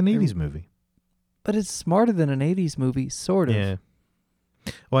 It's an 80s movie. But it's smarter than an 80s movie, sort of. Yeah.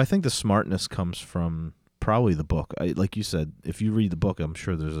 Well, I think the smartness comes from probably the book. Like you said, if you read the book, I'm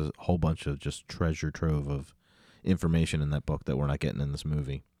sure there's a whole bunch of just treasure trove of information in that book that we're not getting in this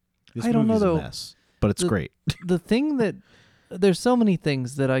movie. This I don't know, though. A mess, but it's great. The thing that... There's so many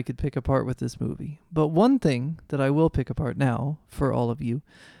things that I could pick apart with this movie. But one thing that I will pick apart now for all of you,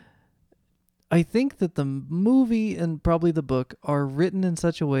 I think that the movie and probably the book are written in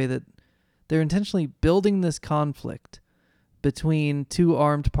such a way that they're intentionally building this conflict between two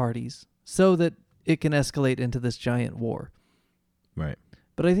armed parties so that it can escalate into this giant war. Right.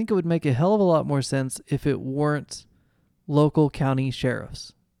 But I think it would make a hell of a lot more sense if it weren't local county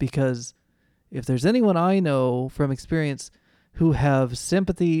sheriffs. Because if there's anyone I know from experience who have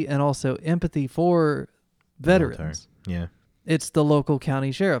sympathy and also empathy for veterans, it's the local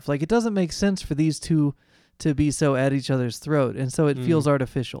county sheriff. Like, it doesn't make sense for these two to be so at each other's throat. And so it feels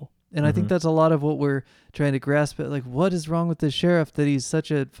artificial. And I think that's a lot of what we're trying to grasp at. Like, what is wrong with this sheriff that he's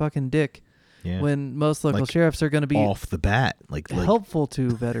such a fucking dick when most local sheriffs are going to be off the bat, like helpful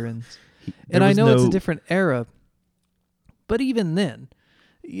to veterans. And I know it's a different era, but even then,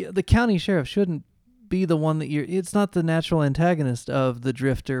 the county sheriff shouldn't be the one that it's not the natural antagonist of the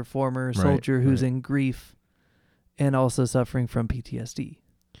drifter former soldier who's in grief and also suffering from PTSD.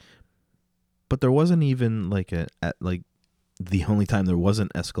 But there wasn't even the only time there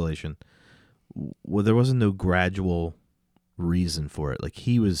wasn't escalation, well, there wasn't no gradual reason for it. Like,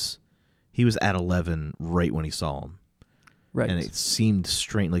 he was at 11 right when he saw him. Right. And it seemed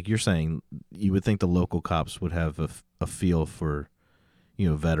strange. Like you're saying, you would think the local cops would have a feel for,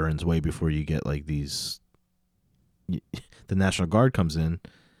 veterans way before you get like these. The National Guard comes in,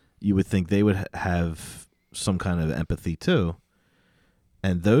 you would think they would have some kind of empathy too.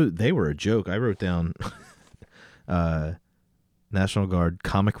 And though they were a joke, I wrote down National Guard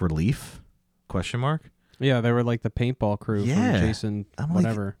comic relief ? Yeah, they were like the paintball crew from Jason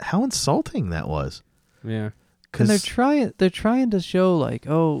whatever. Like, how insulting that was. Yeah. And they're trying to show like,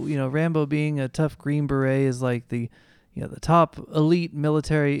 Rambo being a tough Green Beret is like the top elite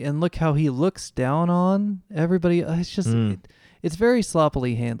military, and look how he looks down on everybody. It's just it's very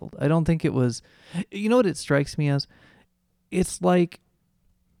sloppily handled. I don't think it was. You know what it strikes me as? It's like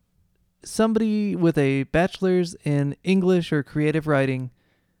somebody with a bachelor's in English or creative writing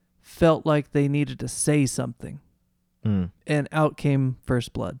felt like they needed to say something. And out came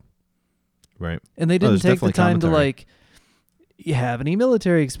First Blood. Right. And they didn't take the definitely time commentary. to like you have any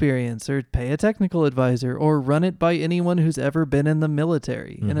military experience or pay a technical advisor or run it by anyone who's ever been in the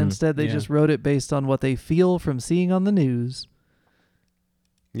military. And instead they just wrote it based on what they feel from seeing on the news.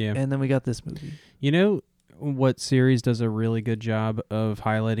 Yeah. And then we got this movie. You know what series does a really good job of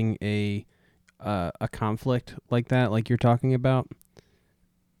highlighting a conflict like that, like you're talking about?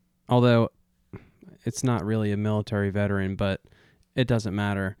 Although it's not really a military veteran, but it doesn't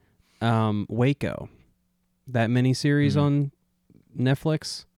matter. Waco, that miniseries on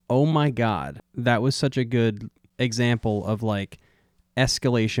Netflix. Oh my God, that was such a good example of like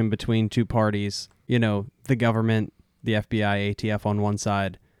escalation between two parties. You know, the government, the FBI, ATF on one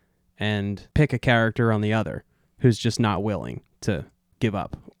side, and pick a character on the other who's just not willing to give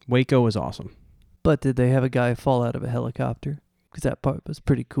up. Waco was awesome. But did they have a guy fall out of a helicopter? Because that part was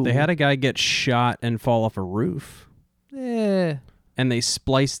pretty cool. They had a guy get shot and fall off a roof. Yeah. And they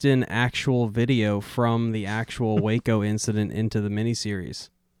spliced in actual video from the actual Waco incident into the miniseries.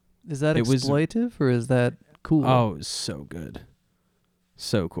 Is that It was- exploitive or is that cool? Oh, it was so good.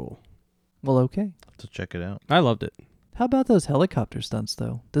 So cool. Well, okay. To check it out. I loved it. How about those helicopter stunts,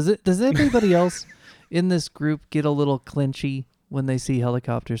 though? Does everybody else in this group get a little clinchy when they see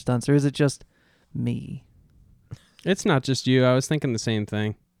helicopter stunts, or is it just me? It's not just you. I was thinking the same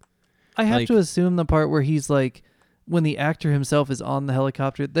thing. I have Like- to assume the part where he's like, when the actor himself is on the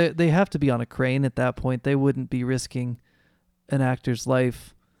helicopter, they have to be on a crane at that point. They wouldn't be risking an actor's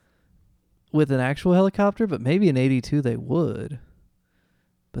life with an actual helicopter, but maybe in 82 they would.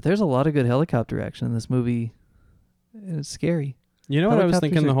 But there's a lot of good helicopter action in this movie, and it's scary. You know what I was Helicopters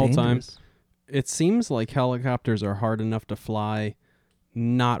thinking the are whole time? dangerous. It seems like helicopters are hard enough to fly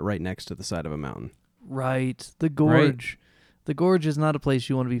not right next to the side of a mountain. Right. The gorge. The gorge is not a place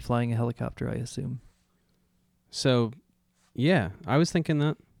you want to be flying a helicopter, I assume. So, yeah, I was thinking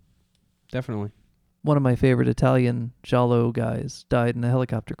that. Definitely. One of my favorite Italian giallo guys died in a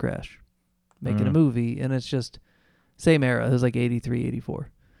helicopter crash making a movie, and it's just same era. It was like 83, 84.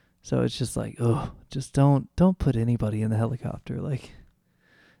 So it's just like, oh, just don't put anybody in the helicopter. Like,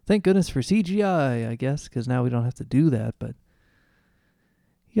 thank goodness for CGI, I guess, because now we don't have to do that, but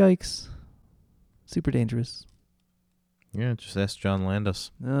yikes. Super dangerous. Yeah, just ask John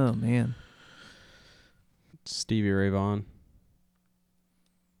Landis. Oh, man. Stevie Ray Vaughan.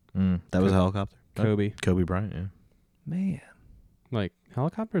 That was a helicopter. Kobe. Kobe Bryant, yeah. Man. Like,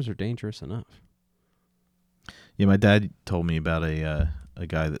 helicopters are dangerous enough. Yeah, my dad told me about a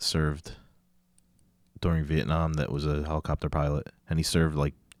guy that served during Vietnam that was a helicopter pilot, and he served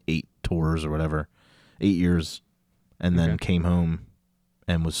like 8 tours or whatever, 8 years, and then came home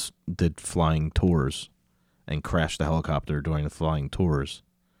and did flying tours and crashed the helicopter during the flying tours,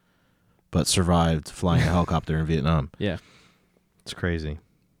 but survived flying a helicopter in Vietnam. Yeah. It's crazy.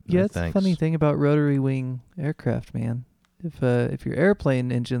 Yeah, No, it's thanks. a funny thing about rotary wing aircraft, man. If your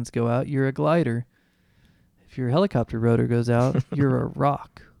airplane engines go out, you're a glider. If your helicopter rotor goes out, you're a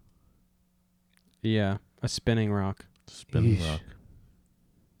rock. Yeah. A spinning rock. Spinning Yeesh. rock.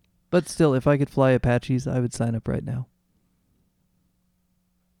 But still, if I could fly Apaches, I would sign up right now.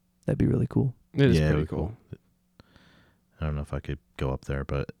 That'd be really cool. It is Yeah, pretty it'd be cool. I don't know if I could go up there,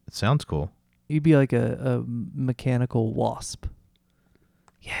 but it sounds cool. You'd be like a mechanical wasp.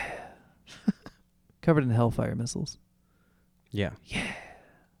 Yeah. Covered in Hellfire missiles. Yeah.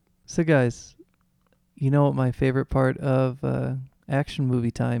 So, guys, you know what my favorite part of action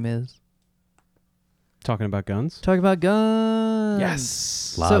movie time is? Talking about guns? Talk about guns.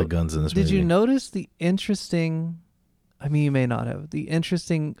 Yes. A lot So, of guns in this Did movie. you notice the interesting, I mean, you may not have, the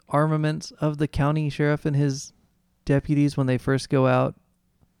interesting armaments of the county sheriff and his deputies when they first go out,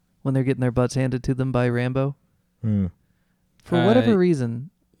 when they're getting their butts handed to them by Rambo? For whatever reason.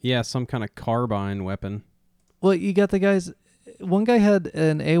 Yeah, some kind of carbine weapon. Well, you got the guys, one guy had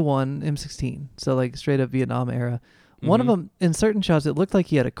an A1 M16, so like straight up Vietnam era. One of them, in certain shots, it looked like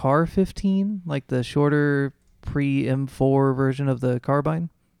he had a Car 15, like the shorter pre-M4 version of the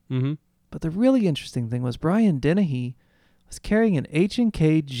carbine. Mm-hmm. But the really interesting thing was Brian Dennehy was carrying an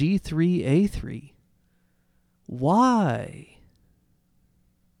H&K G3A3. Why?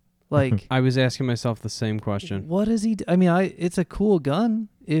 Like, I was asking myself the same question. what is he? I mean, it's a cool gun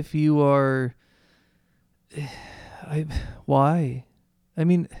if you are. Why? I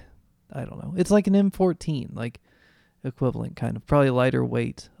mean, I don't know. It's like an M14, like equivalent kind of, probably lighter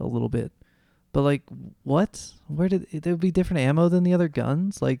weight a little bit. But like, what? Where did there would be different ammo than the other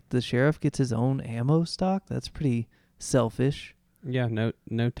guns? Like the sheriff gets his own ammo stock. That's pretty selfish. Yeah,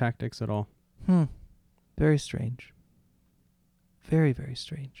 no tactics at all. Very strange. Very, very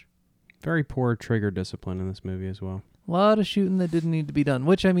strange. Very poor trigger discipline in this movie as well. A lot of shooting that didn't need to be done,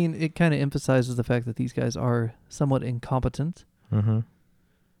 which, I mean, it kind of emphasizes the fact that these guys are somewhat incompetent. Mm-hmm.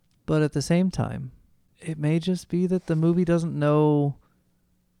 But at the same time, it may just be that the movie doesn't know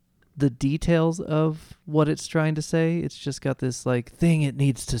the details of what it's trying to say. It's just got this like thing it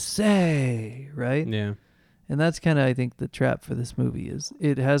needs to say, right? Yeah. And that's kind of, I think, the trap for this movie is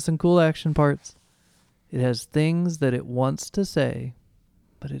it has some cool action parts. It has things that it wants to say,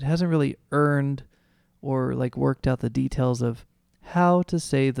 but it hasn't really earned or like worked out the details of how to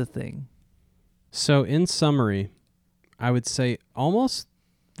say the thing. So in summary, I would say almost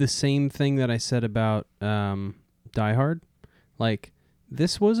the same thing that I said about Die Hard. Like,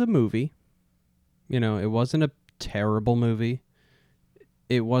 this was a movie. You know, it wasn't a terrible movie.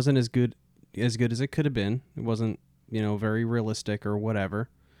 It wasn't as good as it could have been. It wasn't, you know, very realistic or whatever.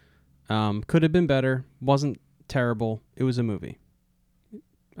 Could have been better. Wasn't terrible. It was a movie.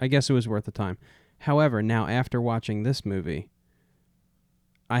 I guess it was worth the time. However, now after watching this movie,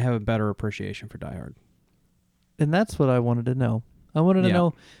 I have a better appreciation for Die Hard. And that's what I wanted to know. I wanted to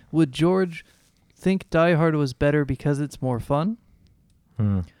know, would George think Die Hard was better because it's more fun?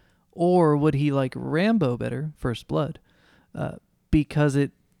 Or would he like Rambo better, First Blood, because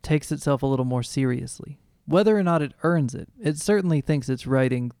it takes itself a little more seriously? Whether or not it earns it, it certainly thinks it's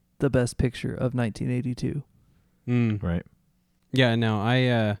writing the best picture of 1982. Right. Yeah, no,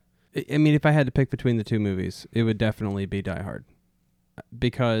 I mean, if I had to pick between the two movies, it would definitely be Die Hard.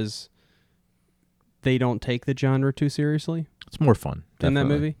 Because they don't take the genre too seriously. It's more fun. In that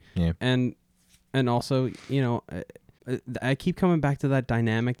Definitely. movie. Yeah. And also, you know, I keep coming back to that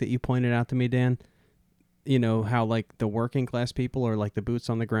dynamic that you pointed out to me, Dan. You know, how like the working class people or like the boots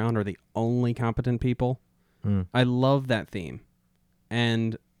on the ground are the only competent people. I love that theme.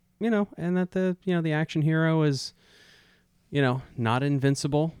 And, you know, and that the action hero is, you know, not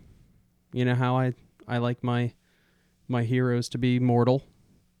invincible. You know how I like my heroes to be mortal.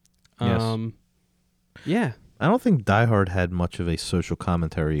 Yes. Yeah. I don't think Die Hard had much of a social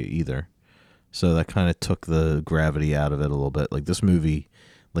commentary either. So that kind of took the gravity out of it a little bit. Like this movie,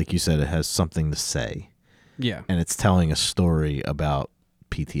 like you said, it has something to say. Yeah. And it's telling a story about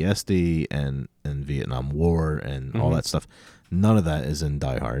PTSD and Vietnam War and all that stuff. None of that is in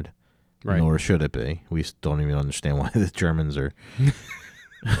Die Hard. Right. Nor should it be. We don't even understand why the Germans are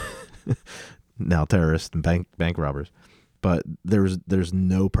now terrorists and bank robbers. But there's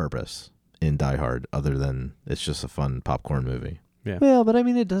no purpose in Die Hard other than it's just a fun popcorn movie. Yeah. Well, but I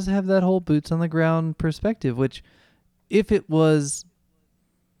mean, it does have that whole boots on the ground perspective, which if it wasn't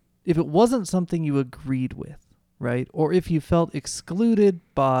something you agreed with, right? Or if you felt excluded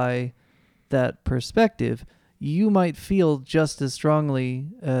by that perspective, you might feel just as strongly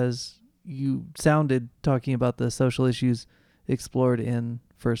as you sounded talking about the social issues explored in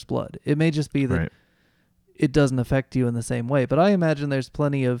First Blood. It may just be that it doesn't affect you in the same way. But I imagine there's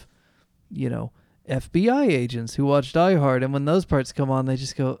plenty of, you know, FBI agents who watch Die Hard, and when those parts come on, they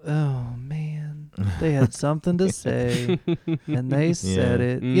just go, oh, man, they had something to say, and they said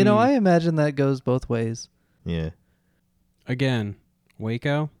it. You know, I imagine that goes both ways. Yeah. Again,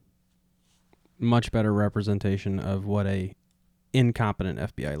 Waco, much better representation of what a incompetent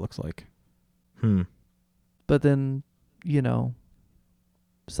FBI looks like. But then, you know,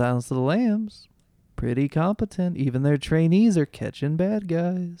 Silence of the Lambs, pretty competent. Even their trainees are catching bad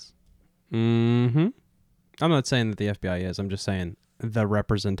guys. I'm not saying that the FBI is. I'm just saying the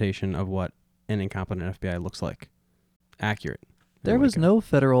representation of what an incompetent FBI looks like. Accurate. There was no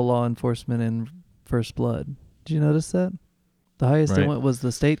federal law enforcement in First Blood. Did you notice that? The highest it went was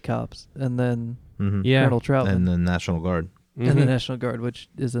the state cops, and then Colonel Troutman. And the National Guard. And the National Guard, which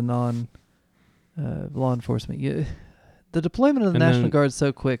is a non-law enforcement. The deployment of the National Guard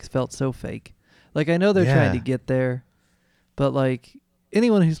so quick felt so fake. Like, I know they're trying to get there, but like,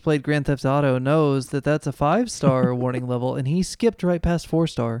 anyone who's played Grand Theft Auto knows that that's a 5-star warning level, and he skipped right past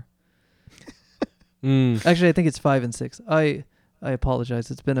 4-star. Actually, I think it's 5 and 6. I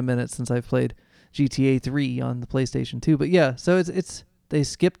apologize. It's been a minute since I've played GTA 3 on the PlayStation 2. But yeah, so it's they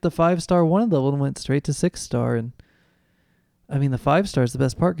skipped the 5-star warning level and went straight to 6-star. And I mean, the 5-star is the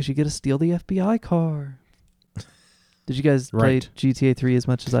best part because you get to steal the FBI car. Did you guys play GTA 3 as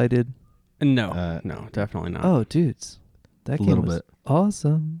much as I did? No, no, definitely not. Oh, dudes. That game was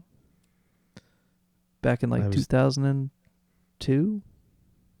awesome. Back in like 2002?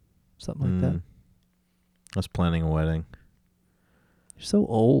 Something like that. I was planning a wedding. You're so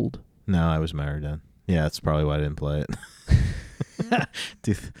old. No, I was married then. Yeah, that's probably why I didn't play it. I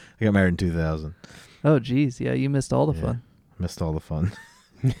got married in 2000. Oh, geez. Yeah, you missed all the fun. Missed all the fun.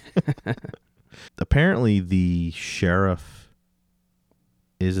 Apparently, the sheriff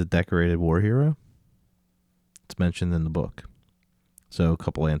is a decorated war hero. It's mentioned in the book. So a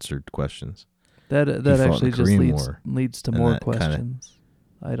couple answered questions. That actually just leads to more that kinda- questions.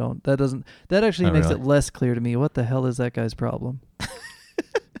 That actually Oh, makes really? it less clear to me. What the hell is that guy's problem?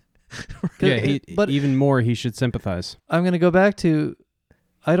 Yeah, but even more, he should sympathize. I'm going to go back to,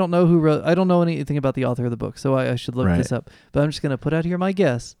 I don't know anything about the author of the book, so I should look this up. But I'm just going to put out here my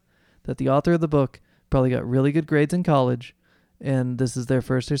guess that the author of the book probably got really good grades in college, and this is their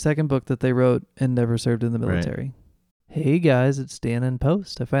first or second book that they wrote and never served in the military. Right. Hey guys, it's Dan in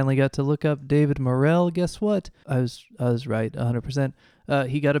Post. I finally got to look up David Morrell. Guess what? I was right 100%.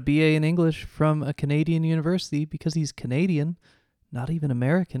 He got a BA in English from a Canadian university because he's Canadian, not even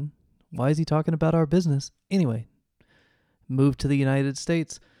American. Why is he talking about our business? Anyway, moved to the United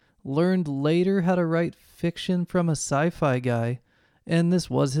States, learned later how to write fiction from a sci-fi guy, and this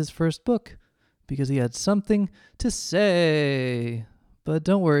was his first book because he had something to say. But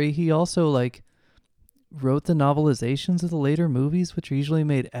don't worry, he also wrote the novelizations of the later movies, which are usually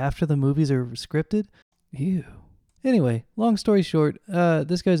made after the movies are scripted. Ew. Anyway, long story short,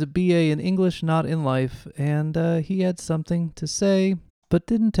 this guy's a BA in English, not in life, and he had something to say, but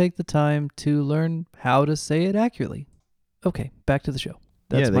didn't take the time to learn how to say it accurately. Okay, back to the show.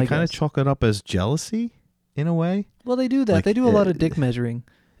 That's they kind of chalk it up as jealousy, in a way. Well, they do that. They do a lot of dick measuring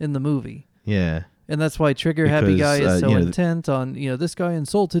in the movie. Yeah. And that's why Trigger Happy Guy is so intent on, this guy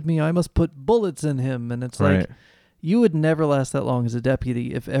insulted me, I must put bullets in him. And it's like, you would never last that long as a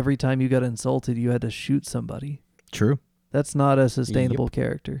deputy if every time you got insulted, you had to shoot somebody. True. That's not a sustainable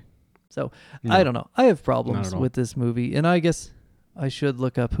character. So, no, I don't know. I have problems with this movie. And I guess I should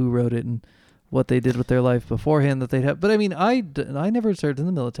look up who wrote it and what they did with their life beforehand that they'd have. But I mean, I never served in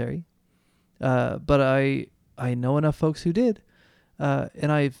the military. But I know enough folks who did. And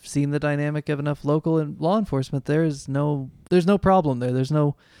I've seen the dynamic of enough local and law enforcement. There's no problem there. There's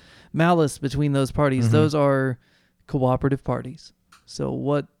no malice between those parties. Mm-hmm. Those are cooperative parties. So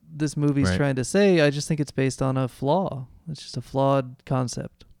what this movie's trying to say, I just think it's based on a flaw. It's just a flawed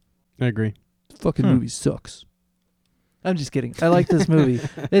concept. I agree. Fucking movie sucks. I'm just kidding. I like this movie.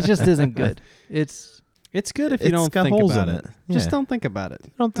 It just isn't good. It's good if you don't think holes about in it. Just don't think about it.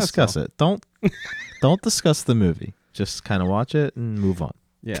 Don't discuss it. Don't discuss the movie. Just kind of watch it and move on.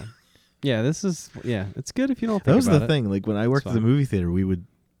 Yeah. Yeah, it's good if you don't think about it. That was the thing. Like when I worked at the movie theater, we would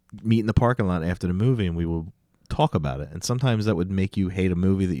meet in the parking lot after the movie and we would talk about it. And sometimes that would make you hate a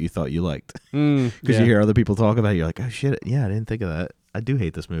movie that you thought you liked. Because you hear other people talk about it, you're like, oh shit, yeah, I didn't think of that. I do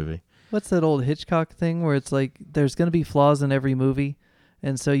hate this movie. What's that old Hitchcock thing where it's like there's going to be flaws in every movie,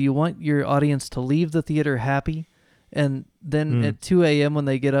 and so you want your audience to leave the theater happy, and then at 2 a.m. when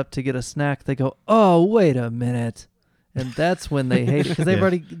they get up to get a snack, they go, oh, wait a minute. And that's when they hate it because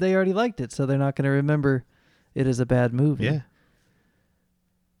they already liked it, so they're not going to remember it as a bad movie. Yeah.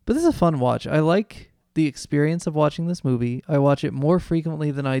 But this is a fun watch. I like the experience of watching this movie. I watch it more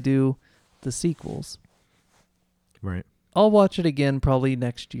frequently than I do the sequels. Right. I'll watch it again probably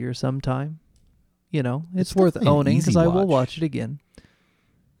next year sometime. It's worth owning because I will watch it again.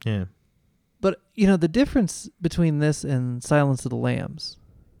 Yeah. But, the difference between this and Silence of the Lambs,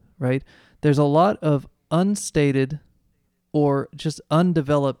 right? There's a lot of unstated or just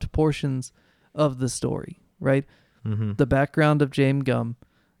undeveloped portions of the story, right? Mm-hmm. The background of James Gumb,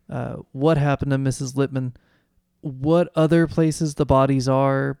 what happened to Mrs. Lippman, what other places the bodies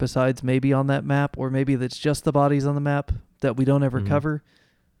are besides maybe on that map, or maybe that's just the bodies on the map that we don't ever cover.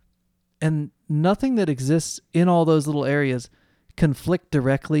 And nothing that exists in all those little areas conflict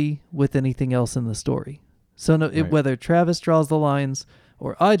directly with anything else in the story. So whether Travis draws the lines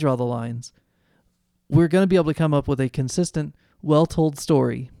or I draw the lines, we're going to be able to come up with a consistent, well-told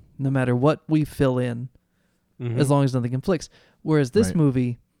story, no matter what we fill in, as long as nothing conflicts. Whereas this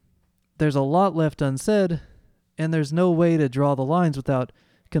movie, there's a lot left unsaid, and there's no way to draw the lines without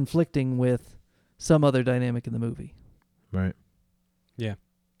conflicting with some other dynamic in the movie. Right. Yeah.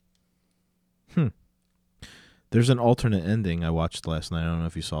 There's an alternate ending I watched last night. I don't know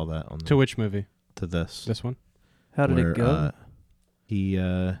if you saw that. To which movie? To this. This one? How did it go? He's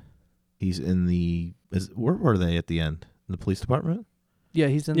in the... where were they at the end? In the police department? Yeah,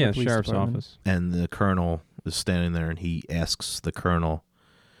 he's in the police sheriff's department. office. And the colonel is standing there, and he asks the colonel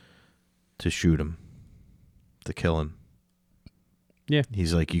to shoot him, to kill him. Yeah.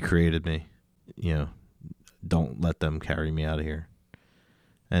 He's like, you created me. Don't let them carry me out of here.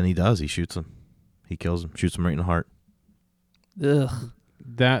 And he does. He shoots him. He kills him. Shoots him right in the heart. Ugh.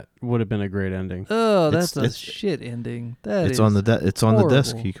 That would have been a great ending. Oh, that's a shit ending. It's on the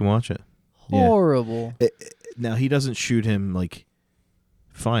desk. You can watch it. Horrible. Yeah. Now he doesn't shoot him like,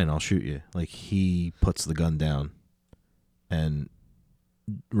 fine, I'll shoot you. Like he puts the gun down, and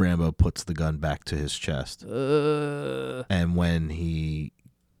Rambo puts the gun back to his chest. And when he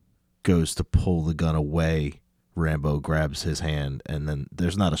goes to pull the gun away, Rambo grabs his hand, and then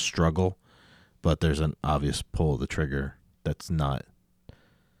there's not a struggle, but there's an obvious pull of the trigger. That's not.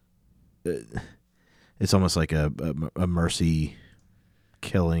 It's almost like a mercy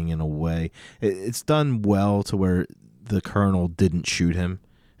killing in a way. It's done well to where the colonel didn't shoot him.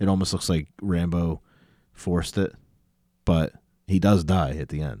 It almost looks like Rambo forced it, but he does die at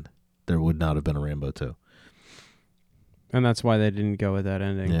the end. There would not have been a Rambo 2. And that's why they didn't go with that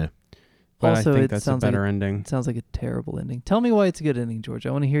ending. Yeah. But Also, I think it that's a sounds like better ending. It sounds like a terrible ending. Tell me why it's a good ending, George.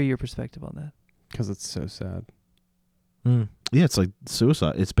 I want to hear your perspective on that. Because it's so sad. Yeah, it's like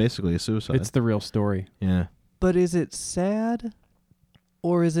suicide. It's basically a suicide. It's the real story. Yeah. But is it sad,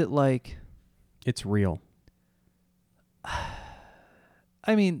 or is it like? It's real.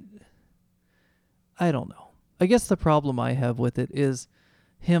 I mean, I don't know. I guess the problem I have with it is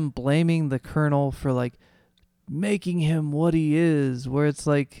him blaming the colonel for like making him what he is, where it's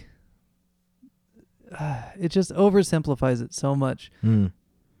like it just oversimplifies it so much.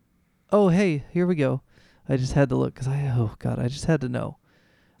 Oh, hey, here we go. I just had to look because I just had to know.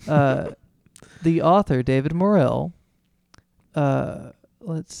 The author, David Morrell,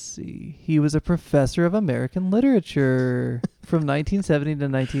 let's see. He was a professor of American literature from 1970 to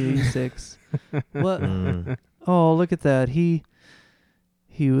 1986. What? Oh, look at that. He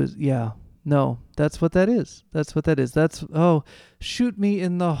was, yeah. No, that's what that is. That's what that is. That's, shoot me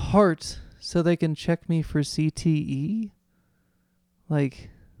in the heart so they can check me for CTE? Like,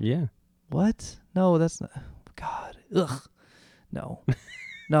 Yeah. what? No, that's not. God. Ugh. No.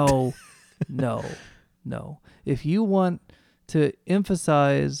 No. No. No. If you want to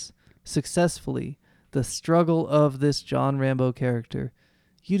emphasize successfully the struggle of this John Rambo character,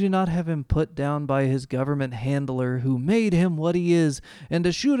 you do not have him put down by his government handler who made him what he is and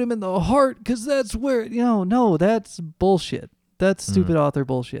to shoot him in the heart because that's where, no, that's bullshit. That's stupid author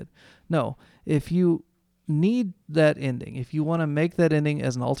bullshit. No. If you need that ending, if you want to make that ending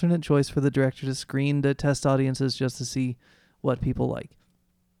as an alternate choice for the director to screen to test audiences just to see what people like,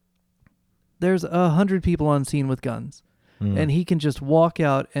 there's 100 people on scene with guns, and he can just walk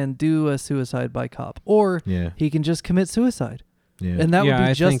out and do a suicide by cop, or he can just commit suicide, and that would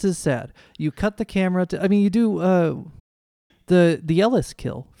be just as sad. You cut the camera to, you do the Ellis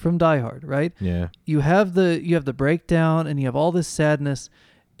kill from Die Hard, right? Yeah. You have the breakdown, and you have all this sadness.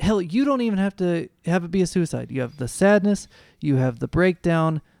 Hell, you don't even have to have it be a suicide. You have the sadness, you have the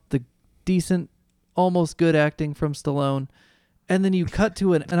breakdown, the decent, almost good acting from Stallone, and then you cut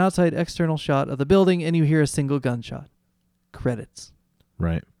to an outside external shot of the building, and you hear a single gunshot. Credits.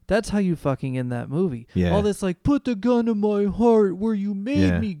 Right. That's how you fucking end that movie. Yeah. All this like, put the gun in my heart where you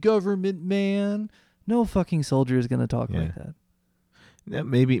made me, government man. No fucking soldier is going to talk like that. Yeah,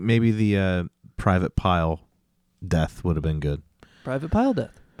 maybe the Private Pile death would have been good. Private Pile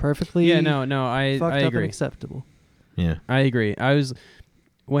death. Perfectly. Yeah, no, I fucked up agree. and acceptable. Yeah. I agree. I was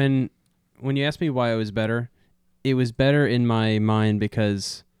when you asked me why it was better in my mind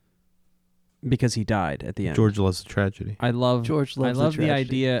because he died at the end. George loves the tragedy. I love the the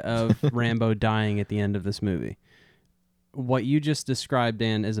idea of Rambo dying at the end of this movie. What you just described,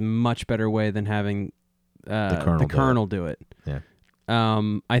 Dan, is a much better way than having the colonel do it. Yeah.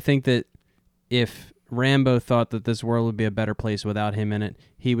 I think that if Rambo thought that this world would be a better place without him in it,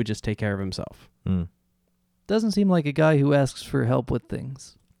 he would just take care of himself. Doesn't seem like a guy who asks for help with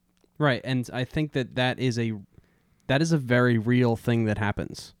things. Right, and I think that is a very real thing that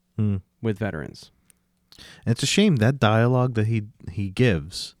happens with veterans. And it's a shame that dialogue that he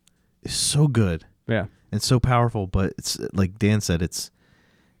gives is so good. Yeah. And so powerful, but it's like Dan said, it's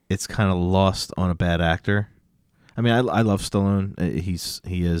kind of lost on a bad actor. I mean, I love Stallone. He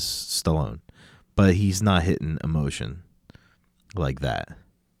is Stallone, but he's not hitting emotion like that.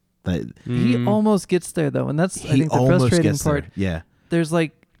 He almost gets there though, and that's I think the frustrating part. Yeah.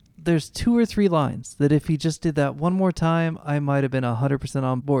 There's 2 or 3 lines that if he just did that one more time, I might have been 100%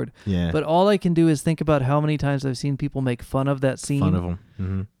 on board. Yeah. But all I can do is think about how many times I've seen people make fun of that scene. Fun of him.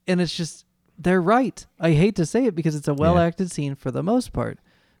 Mm-hmm. And it's just, they're right. I hate to say it because it's a well-acted scene for the most part.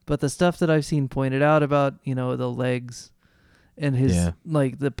 But the stuff that I've seen pointed out about, the legs and his,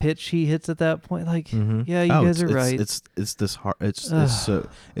 like, the pitch he hits at that point, like, you guys are right. It's this heart.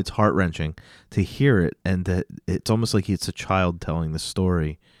 It's heart-wrenching to hear it, and that it's almost like it's a child telling the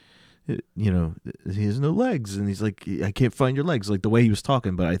story. He has no legs, and he's like, I can't find your legs, like the way he was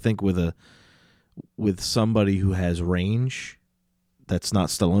talking. But I think with somebody who has range, that's not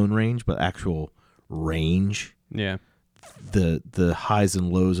Stallone range, but actual range. Yeah. The highs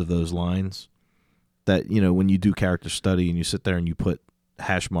and lows of those lines. That, when you do character study and you sit there and you put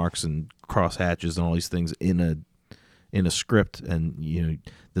hash marks and cross hatches and all these things in a script, and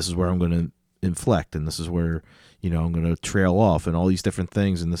this is where I'm going to inflect, and this is where I'm going to trail off, and all these different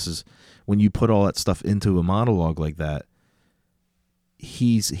things, and this is when you put all that stuff into a monologue like that.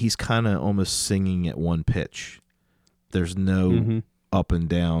 He's kind of almost singing at one pitch. There's no up and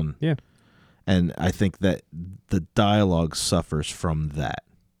down. Yeah. And I think that the dialogue suffers from that.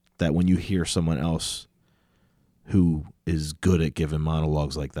 That when you hear someone else who is good at giving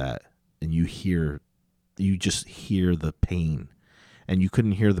monologues like that, and you just hear the pain. And you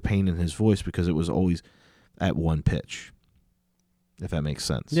couldn't hear the pain in his voice because it was always at one pitch. If that makes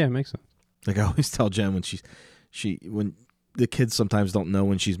sense. Yeah, it makes sense. Like I always tell Jen when when the kids sometimes don't know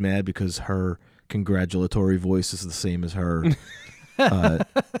when she's mad because her congratulatory voice is the same as her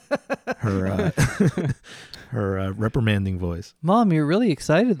her reprimanding voice. Mom, you're really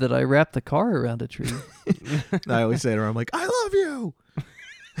excited that I wrapped the car around a tree. I always say to her, I'm like, I love you.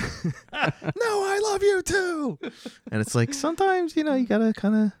 No, I love you too. And it's like sometimes, you gotta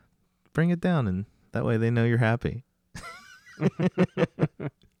kind of bring it down, and that way they know you're happy.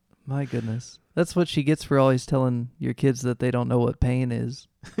 My goodness. That's what she gets for always telling your kids that they don't know what pain is.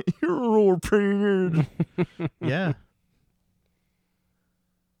 You're pain. Yeah.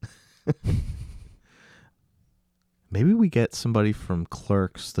 Maybe we get somebody from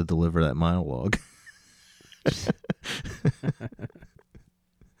Clerks to deliver that monologue.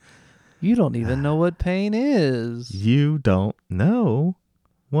 You don't even know what pain is. You don't know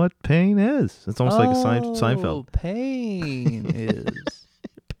what pain is. It's almost like a Seinfeld. Pain is.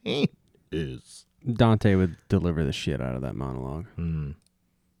 Pain is. Dante would deliver the shit out of that monologue.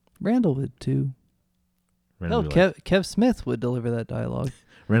 Randall would too. Randall Kev Smith would deliver that dialogue.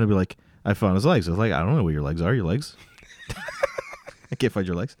 Randall would be like, I found his legs. I was like, I don't know where your legs are. Your legs? I can't find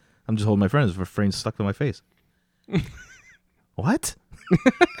your legs. I'm just holding my friends. My friends stuck to my face. What?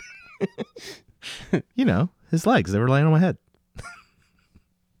 His legs. They were laying on my head.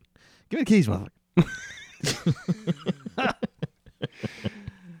 Give me the keys, motherfucker.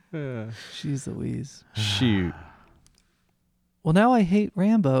 Jeez Louise. Shoot. Well, now I hate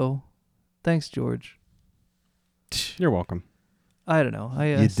Rambo. Thanks, George. You're welcome. I don't know.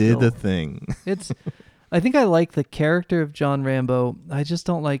 You did the thing. I think I like the character of John Rambo. I just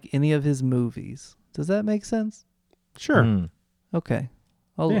don't like any of his movies. Does that make sense? Sure. Okay.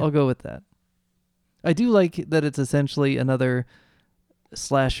 I'll go with that. I do like that it's essentially another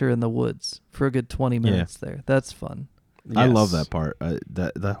slasher in the woods for a good 20 minutes there. That's fun. Yes. I love that part.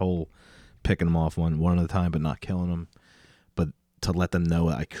 That whole picking them off one at a time but not killing them. But to let them know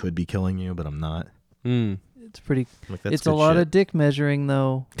I could be killing you, but I'm not. It's pretty... it's a good lot shit. of dick measuring,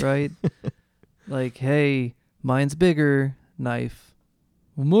 though, right? Like, hey, mine's bigger, knife.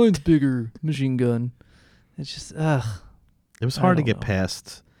 Well, mine's bigger, machine gun. It's just, It was hard to get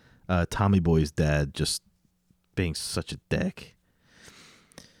past Tommy Boy's dad just being such a dick.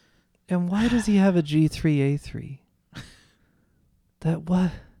 And why does he have a G3A3? That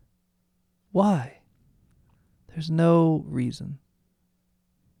what? Why? There's no reason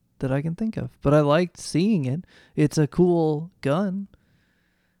that I can think of. But I liked seeing it. It's a cool gun.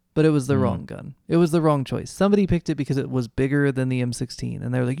 But it was the wrong gun. It was the wrong choice. Somebody picked it because it was bigger than the M16.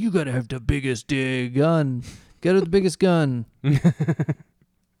 And they were like, you got to have the biggest gun. Get the biggest gun.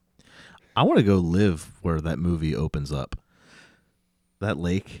 I want to go live where that movie opens up. That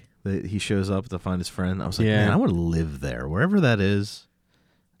lake that he shows up to find his friend. I was like, man, I want to live there. Wherever that is,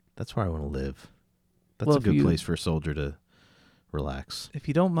 that's where I want to live. That's a good place for a soldier to relax. If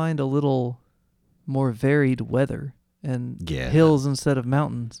you don't mind a little more varied weather and hills instead of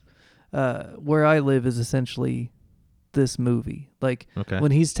mountains, where I live is essentially this movie. Like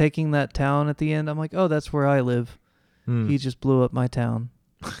when he's taking that town at the end, I'm like, oh, that's where I live. He just blew up my town.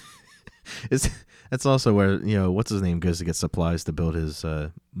 That's also where, what's his name goes to get supplies to build his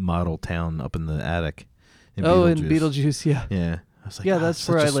model town up in the attic. In Beetlejuice, yeah. Yeah. I was like, that's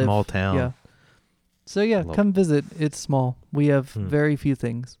where I live. Small town. Yeah. So come visit. It's small. We have very few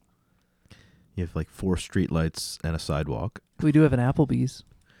things. You have like 4 streetlights and a sidewalk. We do have an Applebee's.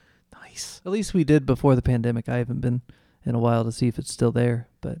 Nice. At least we did before the pandemic. I haven't been in a while to see if it's still there,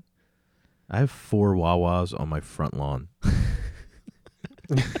 but I have 4 Wawas on my front lawn.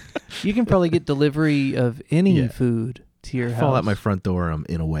 You can probably get delivery of any food to your house. I fall out my front door, I'm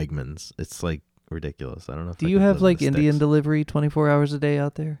in a Wegmans. It's like ridiculous. I don't know if do you have like Indian delivery 24 hours a day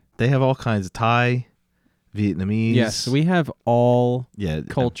out there? They have all kinds of Thai, Vietnamese. Yes, we have all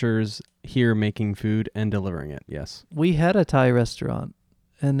cultures here making food and delivering it. Yes. We had a Thai restaurant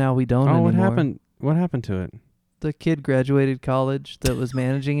and now we don't anymore. What happened? What happened to it? The kid graduated college that was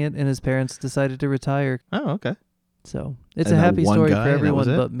managing it, and his parents decided to retire. Oh, okay. So it's And a that happy one story guy, for and that was everyone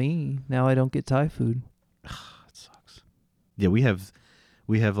it? but me. Now I don't get Thai food. That sucks. Yeah, we have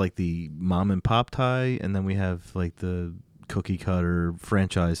like the mom and pop Thai, and then we have like the cookie cutter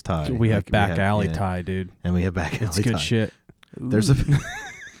franchise Thai. We have Like, back alley yeah, Thai, dude. and we have back alley It's good Thai. shit. There's a.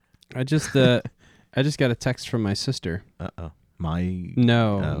 I just got a text from my sister. My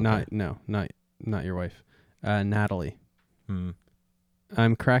No, okay. not your wife. Natalie. Hmm.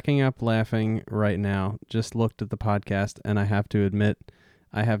 I'm cracking up laughing right now. Just looked at the podcast, and I have to admit,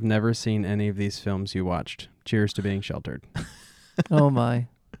 I have never seen any of these films you watched. Cheers to being sheltered. Oh my.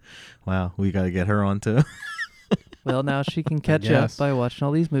 Wow, we got to get her on too. Well, now she can catch up guess. by watching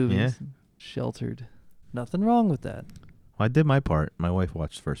all these movies. Yeah. Sheltered. Nothing wrong with that. Well, I did my part. My wife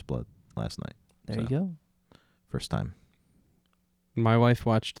watched First Blood last night. There So, you go. First time. My wife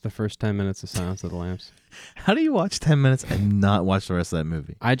watched the first 10 minutes of Silence of the Lambs. How do you watch 10 minutes and not watch the rest of that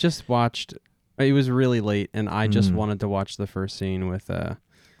movie? I just watched. It was really late, and I just Mm. wanted to watch the first scene with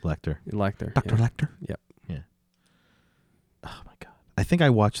Lecter. Lecter. Dr. Yeah. Lecter? Yep. Yeah. Oh, my God. I think I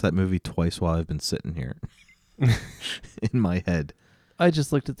watched that movie twice while I've been sitting here in my head. I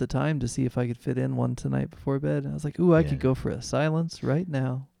just looked at the time to see if I could fit in one tonight before bed. I was like, ooh, I Yeah. could go for a silence right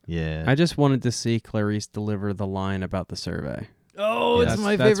now. Yeah. I just wanted to see Clarice deliver the line about the survey. Oh, Yeah. it's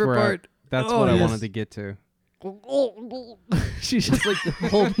my That's favorite where part. That's Oh, what I yes. wanted to get to. She's just like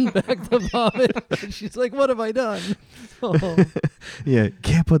holding back the vomit. And she's like, what have I done? Oh. Yeah,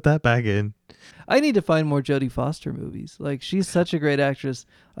 can't put that back in. I need to find more Jodie Foster movies. Like, she's such a great actress.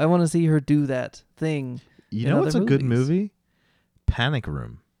 I want to see her do that thing. You in know other what's a good movies. movie? Panic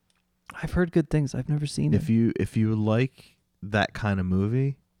Room. I've heard good things. I've never seen it. If you like that kind of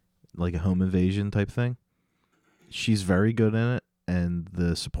movie, like a home invasion type thing, she's very good in it. And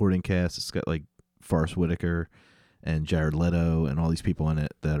the supporting cast, it's got like Forrest Whitaker and Jared Leto and all these people in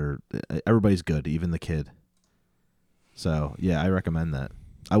it that are, everybody's good, even the kid. So yeah, I recommend that.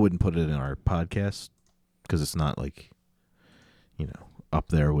 I wouldn't put it in our podcast because it's not like, you know, up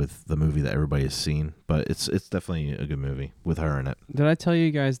there with the movie that everybody has seen, but it's definitely a good movie with her in it. Did I tell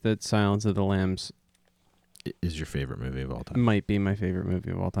you guys that Silence of the Lambs Is your favorite movie of all time? might be my favorite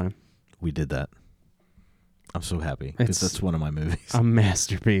movie of all time? We did that. I'm so happy because It's that's one of my movies. A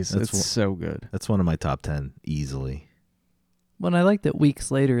masterpiece. That's It's so good. That's one of my top 10 easily. When I like that weeks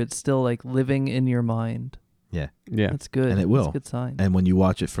later, it's still like living in your mind. Yeah. Yeah. That's good. And it will. That's a good sign. And when you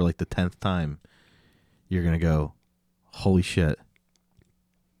watch it for like the 10th time, you're going to go, holy shit,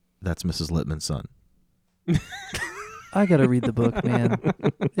 that's Mrs. Littman's son. I got to read the book, man.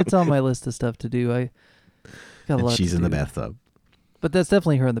 It's on my list of stuff to do. I got a And lot she's to in the do. bathtub. But that's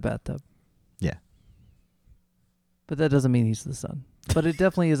definitely her in the bathtub. Yeah. But that doesn't mean he's the son. But it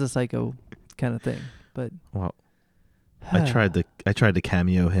definitely is a psycho kind of thing. But Well, I tried to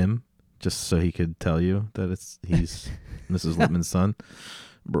cameo him just so he could tell you that he's Mrs. Littman's son.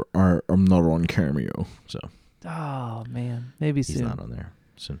 I'm not on cameo, so Oh man, maybe he's soon. not on there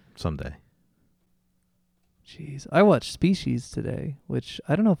soon. Someday. Jeez, I watched Species today, which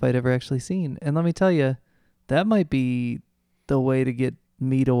I don't know if I'd ever actually seen. And let me tell you, that might be the way to get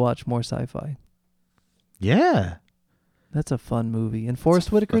me to watch more sci-fi. Yeah. That's a fun movie, and Forrest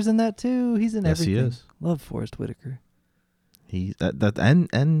Whitaker's in that too. He's in Yes, he everything. is. Love Forrest Whitaker. He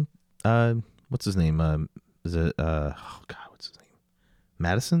and what's his name? Is it oh God, what's his name?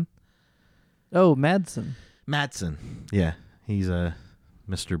 Madison? Oh, Madsen. Madsen. Yeah, he's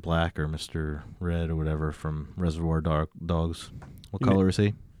Mr. Black or Mr. Red or whatever from Reservoir Dogs. What You know- color is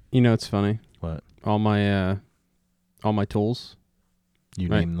he? You know, it's funny. What? All my tools. You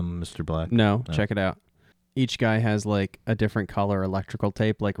Right. name them Mr. Black? No, Oh. check it out. Each guy has like a different color electrical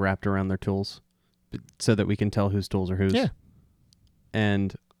tape like wrapped around their tools so that we can tell whose tools are whose. Yeah.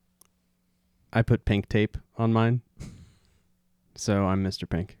 And I put pink tape on mine. So I'm Mr.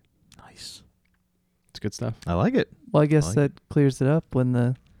 Pink. Nice. It's good stuff. I like it. Well, I guess Like that clears it up when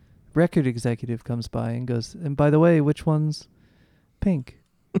the record executive comes by and goes, and by the way, which one's pink?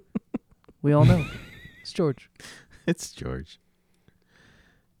 We all know. It's George. It's George.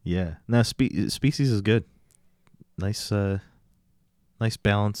 Yeah. No, Species is good. Nice nice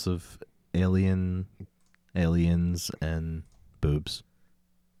balance of aliens and boobs.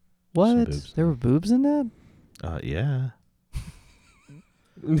 What? boobs. There were boobs in that? Yeah.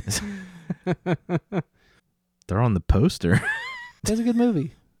 They're on the poster. That's a good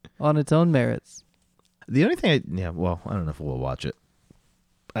movie on its own merits. The only thing I don't know if we'll watch it.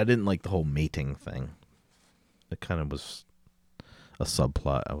 I didn't like the whole mating thing. It kind of was a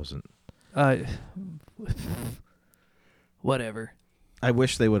subplot. I wasn't. Whatever. I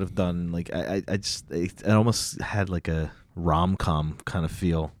wish they would have done like I just it almost had like a rom-com kind of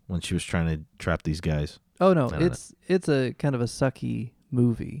feel when she was trying to trap these guys. Oh no, it's a kind of a sucky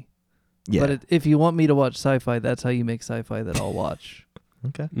movie. Yeah. But if you want me to watch sci-fi, that's how you make sci-fi that I'll watch.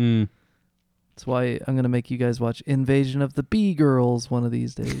 Okay. That's why I'm going to make you guys watch Invasion of the Bee Girls one of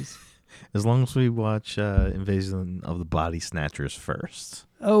these days. As long as we watch Invasion of the Body Snatchers first.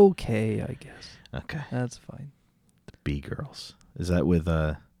 Okay, I guess. Okay. That's fine. The Bee Girls. Is that with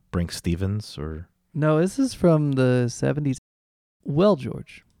Brink Stevens or? No, this is from the 70s. Well,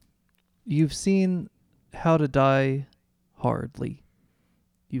 George, you've seen How to Die Hardly.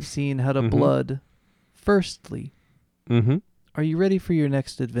 You've seen How to Blood Firstly. Mm-hmm. Are you ready for your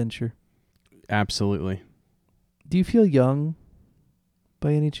next adventure? Absolutely. Do you feel young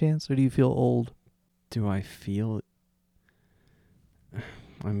by any chance, or do you feel old? Do I feel...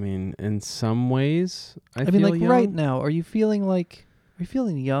 I mean, in some ways, I mean, feel like young. right now, are you feeling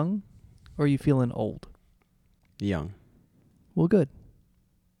young, or are you feeling old? Young. Well, good.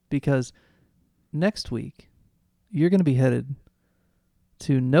 Because next week, you're going to be headed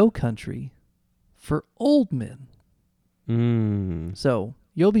to No Country for Old Men. So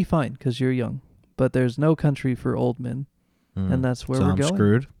you'll be fine because you're young. But there's No Country for Old Men, and that's where we're going.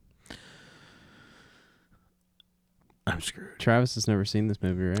 Screwed. I'm screwed. Travis has never seen this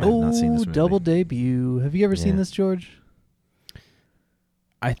movie, right? I have not seen this movie. Double debut. Have you ever seen this, George?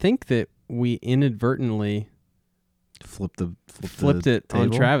 I think that we inadvertently Flipped it on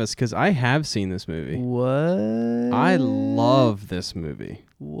table? Travis because I have seen this movie. What? I love this movie.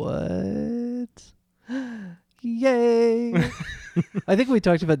 What? Yay! I think we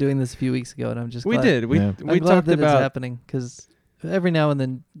talked about doing this a few weeks ago, and I'm just glad. We did. We I'm glad talked that about it's happening because every now and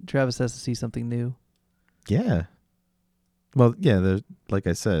then Travis has to see something new. Yeah. Well, yeah, like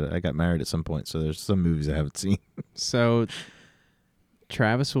I said, I got married at some point, so there's some movies I haven't seen. So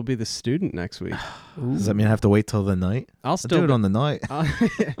Travis will be the student next week. Does that mean I have to wait till the night? I'll do it on the night.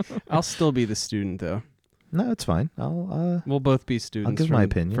 I'll still be the student though. No, it's fine. We'll both be students. give my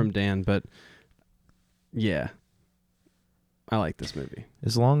opinion from Dan, but yeah, I like this movie.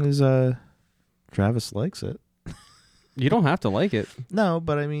 As long as Travis likes it. You don't have to like it. No,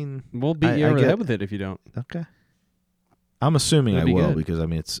 but I mean, we'll beat you over the head with it if you don't. Okay. I'm assuming That'd I be will good. because I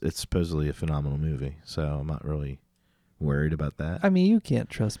mean it's supposedly a phenomenal movie, so I'm not really worried about that. I mean, you can't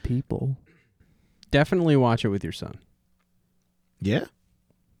trust people. Definitely watch it with your son. Yeah.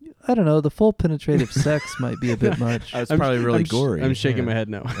 I don't know. The full penetrative sex might be a bit much. It's probably really gory. I'm shaking my head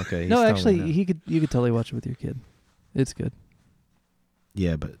no. Okay. No, actually, you could totally watch it with your kid. It's good.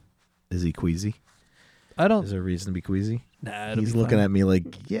 Yeah, but is he queasy? I don't. Is there a reason to be queasy? Nah, He's looking at me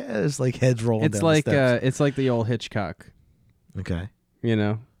like, yeah, it's like heads rolling. It's down like the steps. it's like the old Hitchcock. Okay. You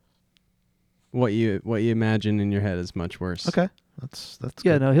know, what you imagine in your head is much worse. Okay. That's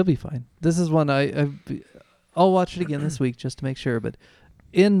Yeah, good. no, he'll be fine. This is one I'll watch it again this week just to make sure. But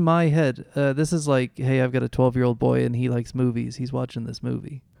in my head, this is like, hey, I've got a 12-year-old boy and he likes movies. He's watching this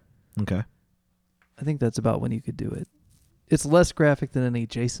movie. Okay. I think that's about when you could do it. It's less graphic than any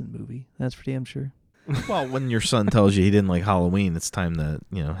Jason movie. That's for damn sure. Well, when your son tells you he didn't like Halloween, it's time to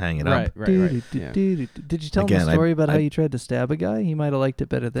hang it up. Right. Yeah. Did you tell Again, him the story about how you tried to stab a guy? He might have liked it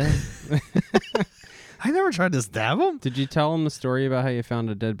better then. I never tried to stab him. Did you tell him the story about how you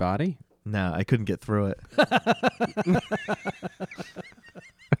found a dead body? No, I couldn't get through it.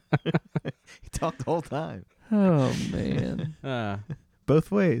 He talked the whole time. Oh, man.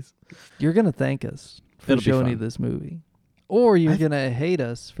 Both ways. You're going to thank us for It'll be showing fun. you this movie. Or you're going to hate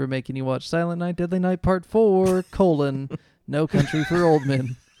us for making you watch Silent Night, Deadly Night Part 4, No Country for Old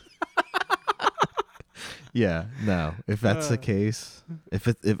Men. Yeah, no. If that's the case,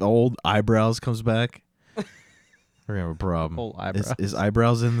 if old eyebrows comes back, we're gonna have a problem. Old eyebrows. Is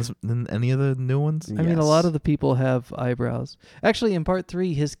eyebrows in any of the new ones? I mean, a lot of the people have eyebrows. Actually, in Part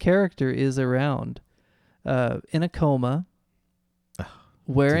 3, his character is around in a coma,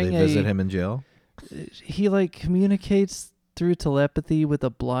 wearing Did they visit him in jail? He like communicates through telepathy with a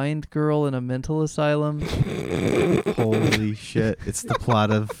blind girl in a mental asylum. Holy shit! It's the plot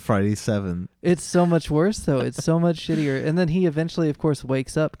of Friday 7. It's so much worse though. It's so much shittier. And then he eventually, of course,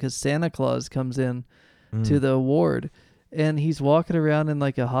 wakes up because Santa Claus comes in to the ward, and he's walking around in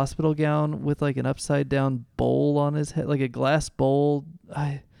like a hospital gown with like an upside down bowl on his head, like a glass bowl.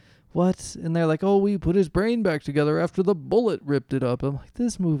 What? And they're like, oh, we put his brain back together after the bullet ripped it up. I'm like,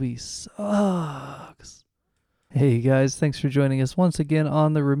 this movie sucks. Hey guys, thanks for joining us once again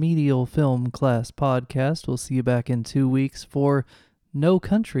on the Remedial Film Class Podcast. We'll see you back in 2 weeks for No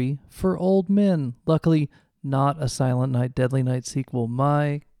Country for Old Men. Luckily, not a Silent Night, Deadly Night sequel.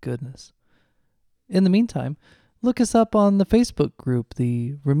 My goodness. In the meantime, look us up on the Facebook group,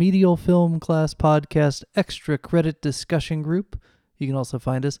 the Remedial Film Class Podcast Extra Credit Discussion Group. You can also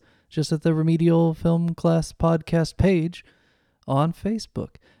find us just at the Remedial Film Class Podcast page on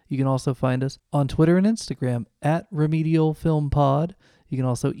Facebook. You can also find us on Twitter and Instagram at Remedial Film Pod. You can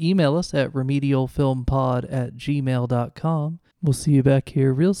also email us at remedialfilmpod@gmail.com. We'll see you back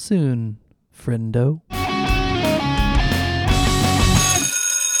here real soon, friendo.